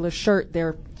particular shirt,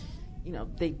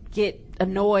 they get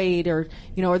annoyed, or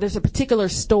there's a particular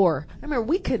store. I remember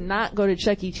we could not go to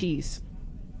Chuck E. Cheese.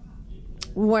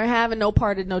 We weren't having no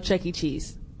part of no Chuck E.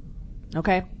 Cheese.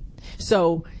 Okay?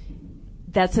 So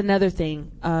that's another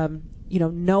thing.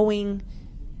 Knowing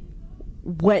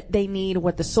what they need,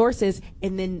 what the source is,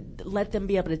 and then let them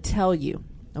be able to tell you,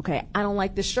 okay, I don't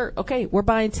like this shirt. Okay, we're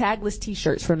buying tagless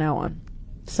t-shirts from now on.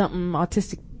 Something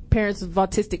parents of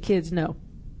autistic kids know.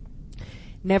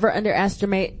 Never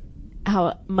underestimate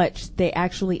how much they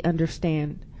actually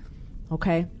understand.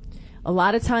 Okay? A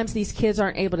lot of times these kids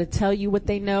aren't able to tell you what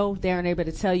they know. They aren't able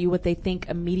to tell you what they think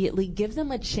immediately. Give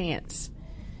them a chance.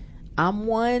 I'm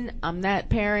that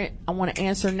parent. I want to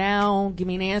answer now. Give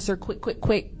me an answer.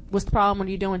 Quick. What's the problem? What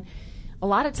are you doing? A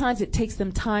lot of times it takes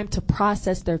them time to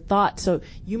process their thoughts. So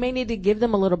you may need to give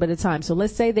them a little bit of time. So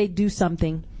let's say they do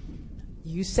something.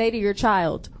 You say to your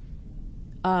child,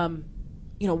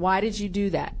 why did you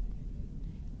do that?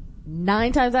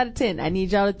 9 times out of 10, I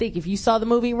need y'all to think, if you saw the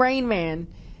movie Rain Man,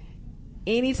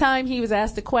 anytime he was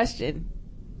asked a question,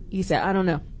 he said, I don't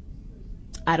know.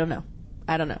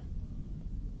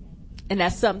 And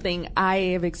that's something I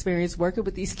have experienced working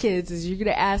with these kids, is you're going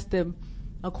to ask them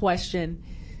a question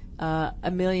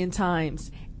 1,000,000 times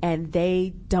and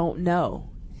they don't know.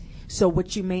 So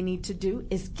what you may need to do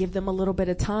is give them a little bit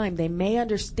of time. They may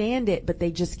understand it, but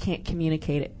they just can't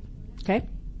communicate it. Okay?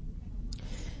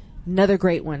 Another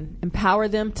great one. Empower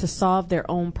them to solve their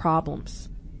own problems.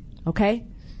 Okay?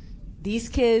 These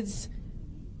kids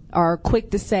are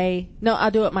quick to say, no,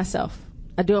 I'll do it myself.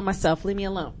 Leave me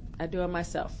alone. I do it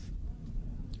myself.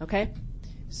 Okay?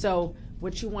 So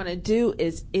what you want to do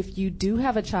is, if you do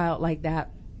have a child like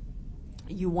that,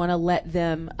 you want to let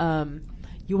them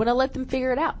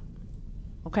figure it out.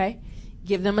 Okay?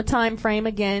 Give them a time frame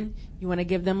again. You want to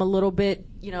give them a little bit,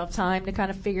 of time to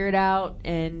kind of figure it out.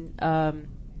 And,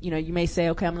 you may say,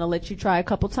 okay, I'm going to let you try a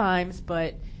couple times,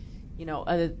 but,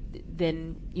 other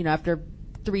than, after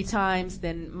 3 times,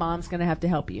 then mom's going to have to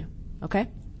help you. Okay?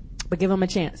 But give them a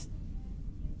chance.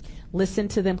 Listen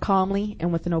to them calmly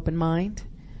and with an open mind.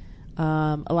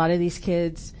 A lot of these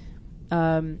kids,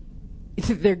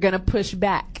 they're going to push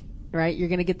back, right? You're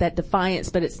going to get that defiance,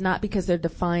 but it's not because they're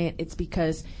defiant. It's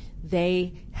because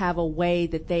they have a way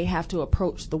that they have to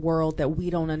approach the world that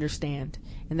we don't understand.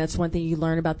 And that's one thing you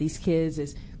learn about these kids,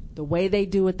 is the way they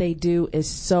do what they do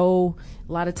is a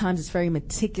lot of times it's very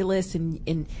meticulous,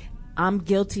 and I'm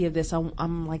guilty of this.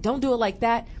 I'm like, don't do it like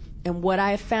that. And what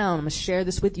I have found, I'm going to share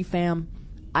this with you, fam,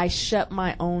 I shut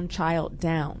my own child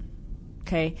down.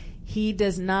 Okay? He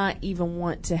does not even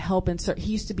want to help insert.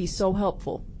 He used to be so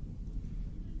helpful.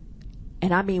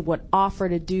 And would offer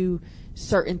to do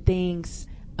certain things.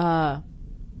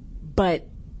 But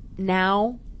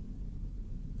now,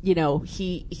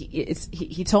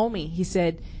 he told me, he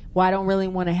said, well, I don't really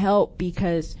want to help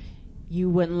because you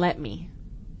wouldn't let me.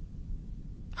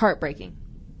 Heartbreaking.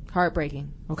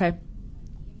 Okay.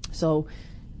 So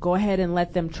go ahead and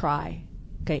let them try.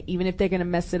 Okay. Even if they're going to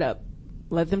mess it up,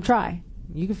 let them try.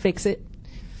 You can fix it.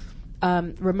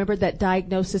 Remember that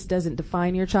diagnosis doesn't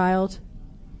define your child.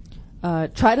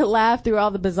 Try to laugh through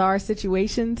all the bizarre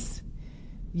situations.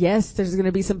 Yes, there's going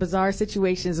to be some bizarre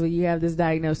situations when you have this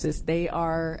diagnosis. They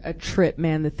are a trip,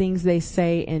 man. The things they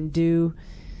say and do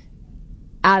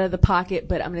out of the pocket.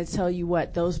 But I'm going to tell you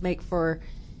what, those make for,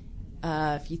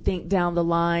 if you think down the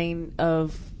line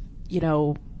of,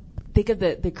 think of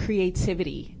the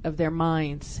creativity of their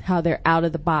minds, how they're out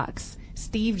of the box.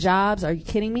 Steve Jobs, are you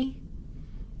kidding me?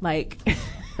 Like,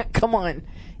 come on.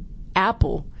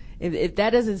 Apple. If that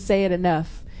doesn't say it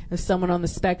enough. of someone on the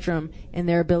spectrum and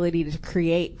their ability to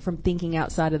create from thinking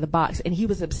outside of the box. And he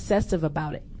was obsessive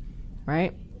about it,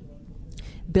 right?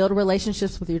 Build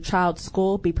relationships with your child's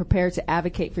school. Be prepared to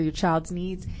advocate for your child's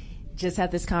needs. Just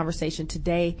had this conversation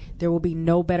today. There will be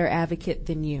no better advocate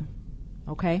than you.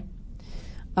 Okay?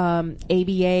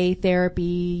 ABA therapy.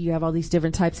 You have all these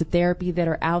different types of therapy that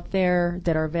are out there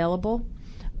that are available.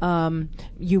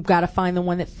 You've got to find the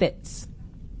one that fits.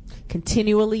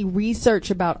 Continually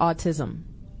research about autism.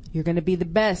 You're going to be the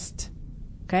best.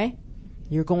 Okay?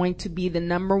 You're going to be the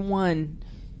number one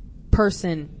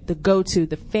person, the go-to.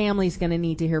 The family's going to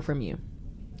need to hear from you.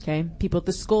 Okay? People at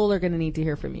the school are going to need to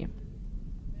hear from you.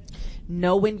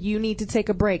 Know when you need to take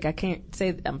a break.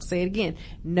 I'm say it again.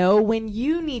 Know when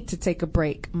you need to take a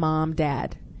break, mom,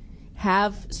 dad.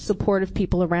 Have supportive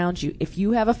people around you. If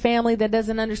you have a family that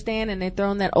doesn't understand and they're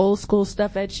throwing that old school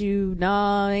stuff at you,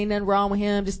 no, ain't nothing wrong with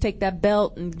him. Just take that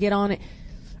belt and get on it.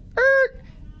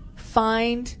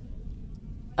 Find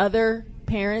other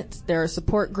parents. There are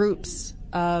support groups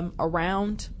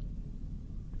around.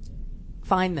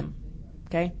 Find them.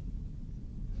 Okay?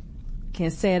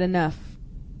 Can't say it enough.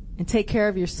 And take care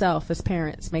of yourself as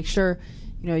parents. Make sure,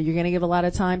 you're going to give a lot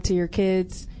of time to your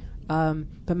kids,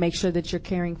 but make sure that you're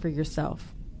caring for yourself.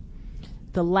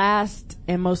 The last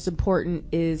and most important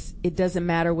is it doesn't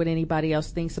matter what anybody else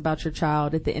thinks about your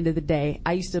child at the end of the day.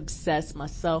 I used to obsess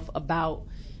myself about,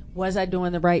 was I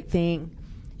doing the right thing?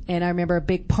 And I remember a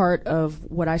big part of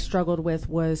what I struggled with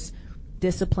was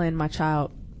discipline my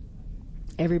child.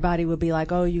 Everybody would be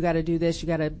like, oh, you got to do this. You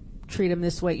got to treat them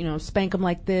this way, spank them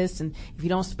like this. And if you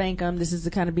don't spank them, this is the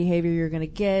kind of behavior you're going to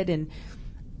get. And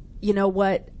you know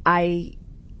what?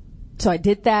 So I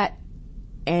did that,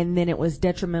 and then it was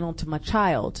detrimental to my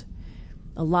child.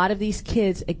 A lot of these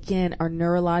kids, again, are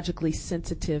neurologically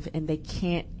sensitive, and they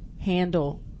can't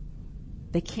handle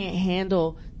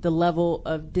the level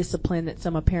of discipline that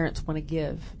some parents want to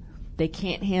give. They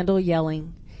can't handle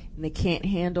yelling, and they can't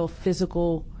handle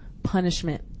physical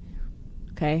punishment.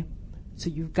 Okay? So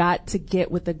you've got to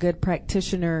get with a good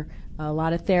practitioner. A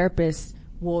lot of therapists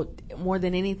will, more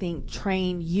than anything,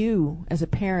 train you as a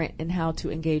parent in how to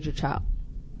engage your child.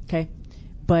 Okay?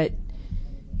 But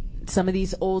some of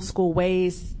these old school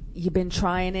ways, you've been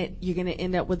trying it, you're going to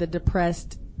end up with a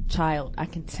depressed child. I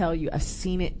can tell you, I've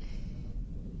seen it.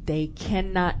 They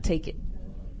cannot take it.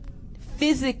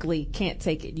 Physically can't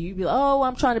take it. You be like, oh,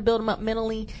 I'm trying to build them up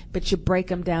mentally, but you break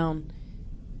them down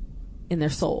in their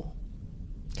soul.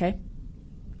 Okay?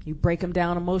 You break them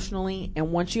down emotionally,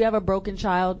 and once you have a broken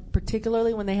child,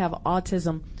 particularly when they have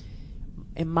autism,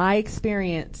 in my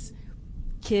experience,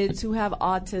 kids who have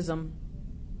autism,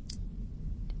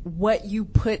 what you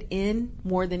put in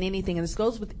more than anything, and this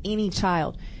goes with any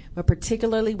child, but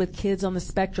particularly with kids on the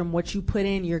spectrum, what you put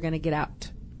in, you're going to get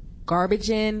out. Garbage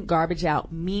in, garbage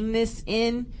out. Meanness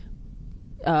in,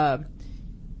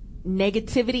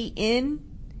 negativity in,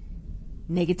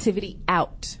 negativity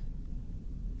out.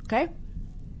 Okay?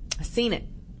 I've seen it.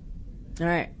 All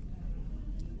right.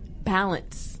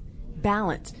 Balance.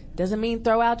 Doesn't mean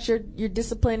throw out your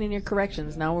discipline and your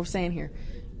corrections. Not what we're saying here.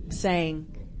 I'm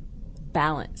saying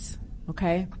balance.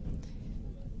 Okay?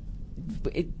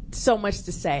 So much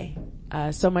to say.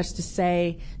 So much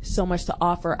to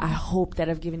offer. I hope that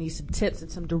I've given you some tips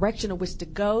and some direction of which to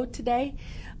go today.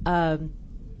 I'm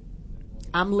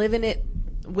living it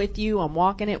with you. I'm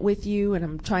walking it with you, and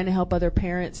I'm trying to help other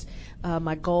parents.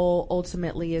 My goal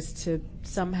ultimately is to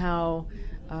somehow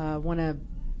want to,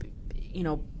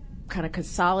 kind of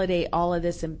consolidate all of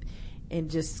this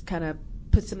and just kind of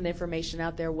put some of the information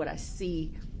out there, what I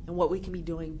see and what we can be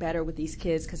doing better with these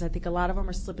kids, because I think a lot of them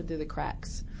are slipping through the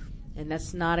cracks, and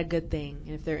that's not a good thing.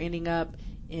 And if they're ending up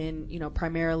in,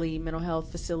 primarily mental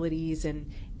health facilities and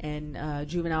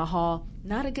juvenile hall,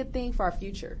 not a good thing for our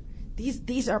future.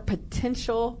 These are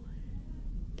potential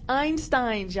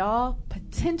Einsteins, y'all.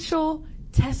 Potential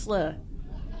Tesla.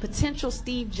 Potential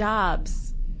Steve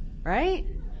Jobs. Right?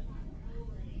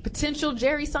 Potential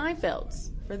Jerry Seinfelds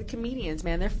for the comedians,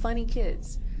 man. They're funny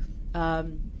kids.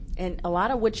 And a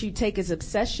lot of what you take as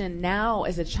obsession now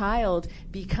as a child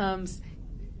becomes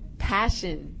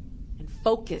passion and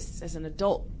focus as an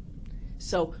adult.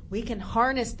 So we can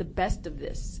harness the best of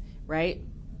this, right?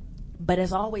 But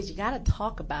as always, you got to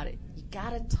talk about it. You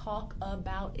got to talk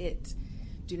about it.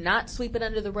 Do not sweep it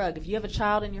under the rug. If you have a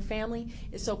child in your family,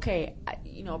 it's okay.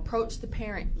 Approach the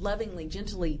parent lovingly,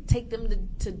 gently. Take them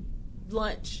to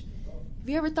lunch. Have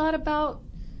you ever thought about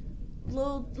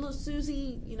little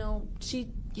Susie?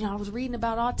 I was reading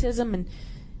about autism, and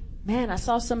man, I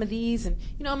saw some of these, and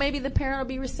maybe the parent will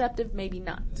be receptive, maybe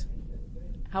not.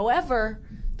 However,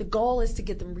 the goal is to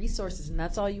get them resources, and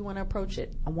that's all you want to approach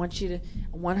it. I want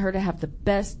her to have the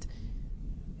best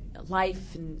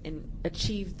life and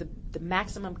achieve the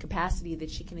maximum capacity that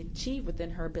she can achieve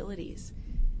within her abilities.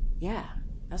 Yeah,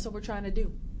 that's what we're trying to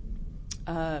do.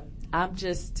 I'm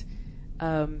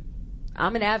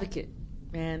an advocate,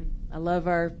 man. I love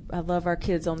our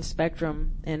kids on the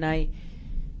spectrum, and I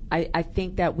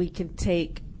think that we can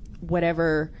take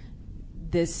whatever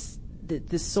the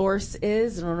source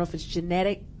is. I don't know if it's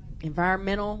genetic,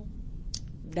 environmental.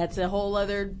 That's a whole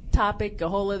other topic, a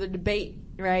whole other debate,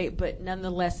 right? But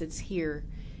nonetheless, it's here.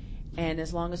 And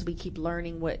as long as we keep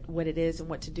learning what it is and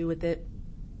what to do with it,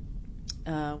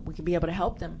 we can be able to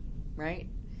help them, right?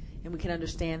 And we can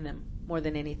understand them more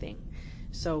than anything.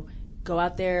 So go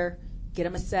out there, get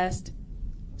them assessed,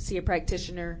 see a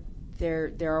practitioner.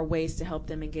 There are ways to help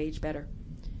them engage better.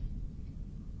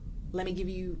 Let me give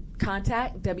you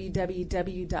contact,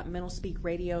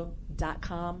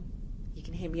 www.mentalspeakradio.com. You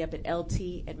can hit me up at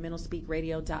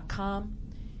lt@mentalspeakradio.com.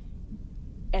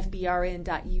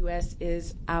 fbrn.us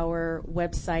is our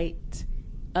website.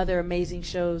 Other amazing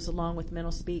shows along with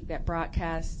Mental Speak that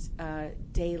broadcasts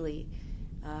daily.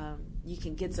 You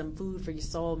can get some food for your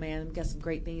soul, man. We've got some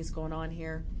great things going on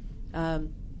here.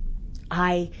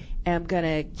 I am going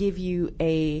to give you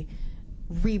a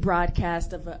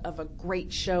rebroadcast of a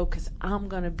great show because I'm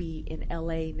going to be in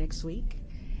LA next week.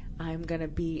 I'm going to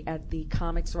be at the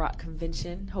Comics Rock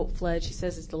Convention. Hope Flood, she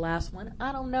says it's the last one.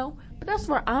 I don't know, but that's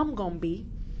where I'm going to be.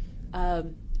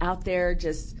 Out there,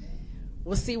 just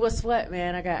we'll see what's what,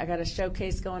 man. I got a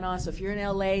showcase going on. So if you're in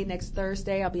LA next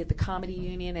Thursday, I'll be at the Comedy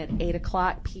Union at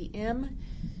 8:00 p.m.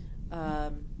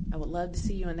 I would love to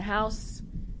see you in the house.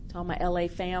 To all my LA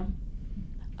fam,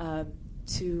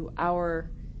 to our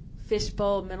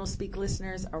Fishbowl Mental Speak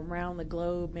listeners around the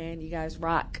globe, man, you guys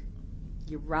rock.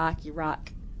 You rock, you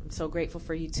rock. I'm so grateful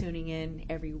for you tuning in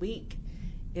every week.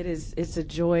 It's a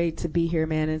joy to be here,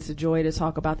 man. It's a joy to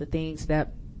talk about the things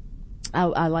that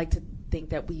I like to think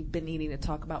that we've been needing to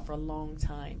talk about for a long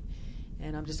time.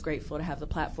 And I'm just grateful to have the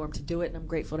platform to do it, and I'm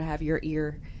grateful to have your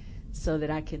ear so that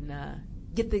I can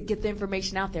get the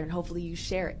information out there, and hopefully you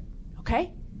share it.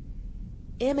 Okay?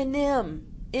 Eminem,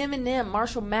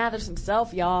 Marshall Mathers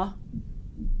himself, y'all.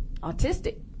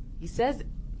 Autistic. He says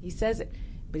it.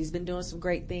 But he's been doing some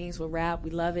great things with rap.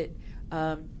 We love it.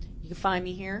 You can find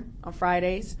me here on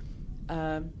Fridays,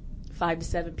 5 to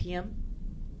 7 p.m.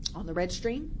 on the Red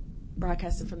Stream,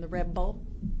 broadcasting from the Red Bull.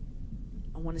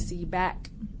 I want to see you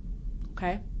back.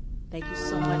 Okay? Thank you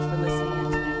so much for listening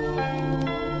in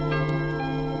tonight.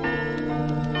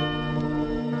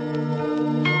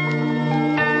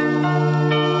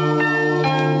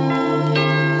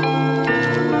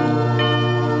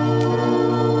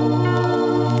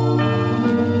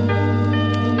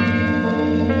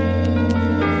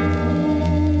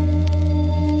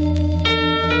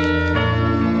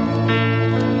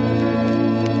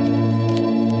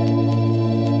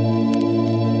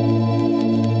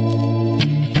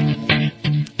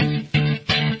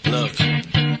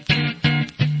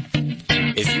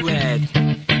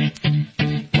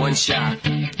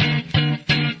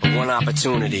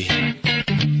 Opportunity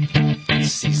to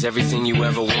seize everything you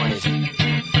ever wanted.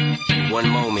 One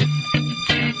moment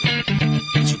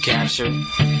that you captured,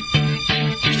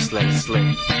 just let it slip.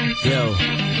 Yo.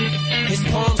 His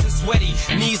palms are sweaty,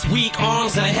 knees weak,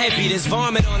 arms are heavy. There's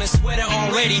vomit on his sweater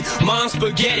already. Mom's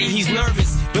spaghetti, he's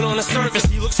nervous, but on the surface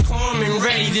he looks calm and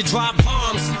ready to drop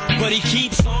bombs. But he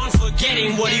keeps on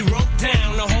forgetting what he wrote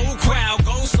down. The whole crowd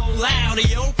goes so loud,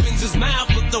 he opens his mouth,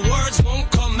 but the words won't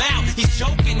come out. He's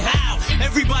choking how?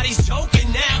 Everybody's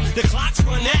joking now. The clock's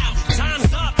run out,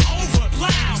 time's up, over,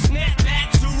 loud. Snap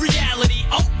back to reality.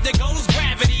 Oh, there goes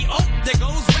gravity. Oh, there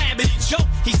goes rabbit. He choke.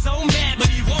 He's so mad, but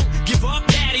he won't give up.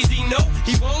 Daddies, he know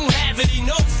he won't have it. He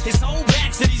knows his whole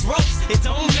back to these ropes. It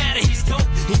don't matter. He's dope.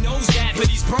 He knows that, but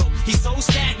he's broke. He's so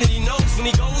stagnant. He knows when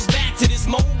he goes back to this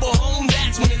mobile home.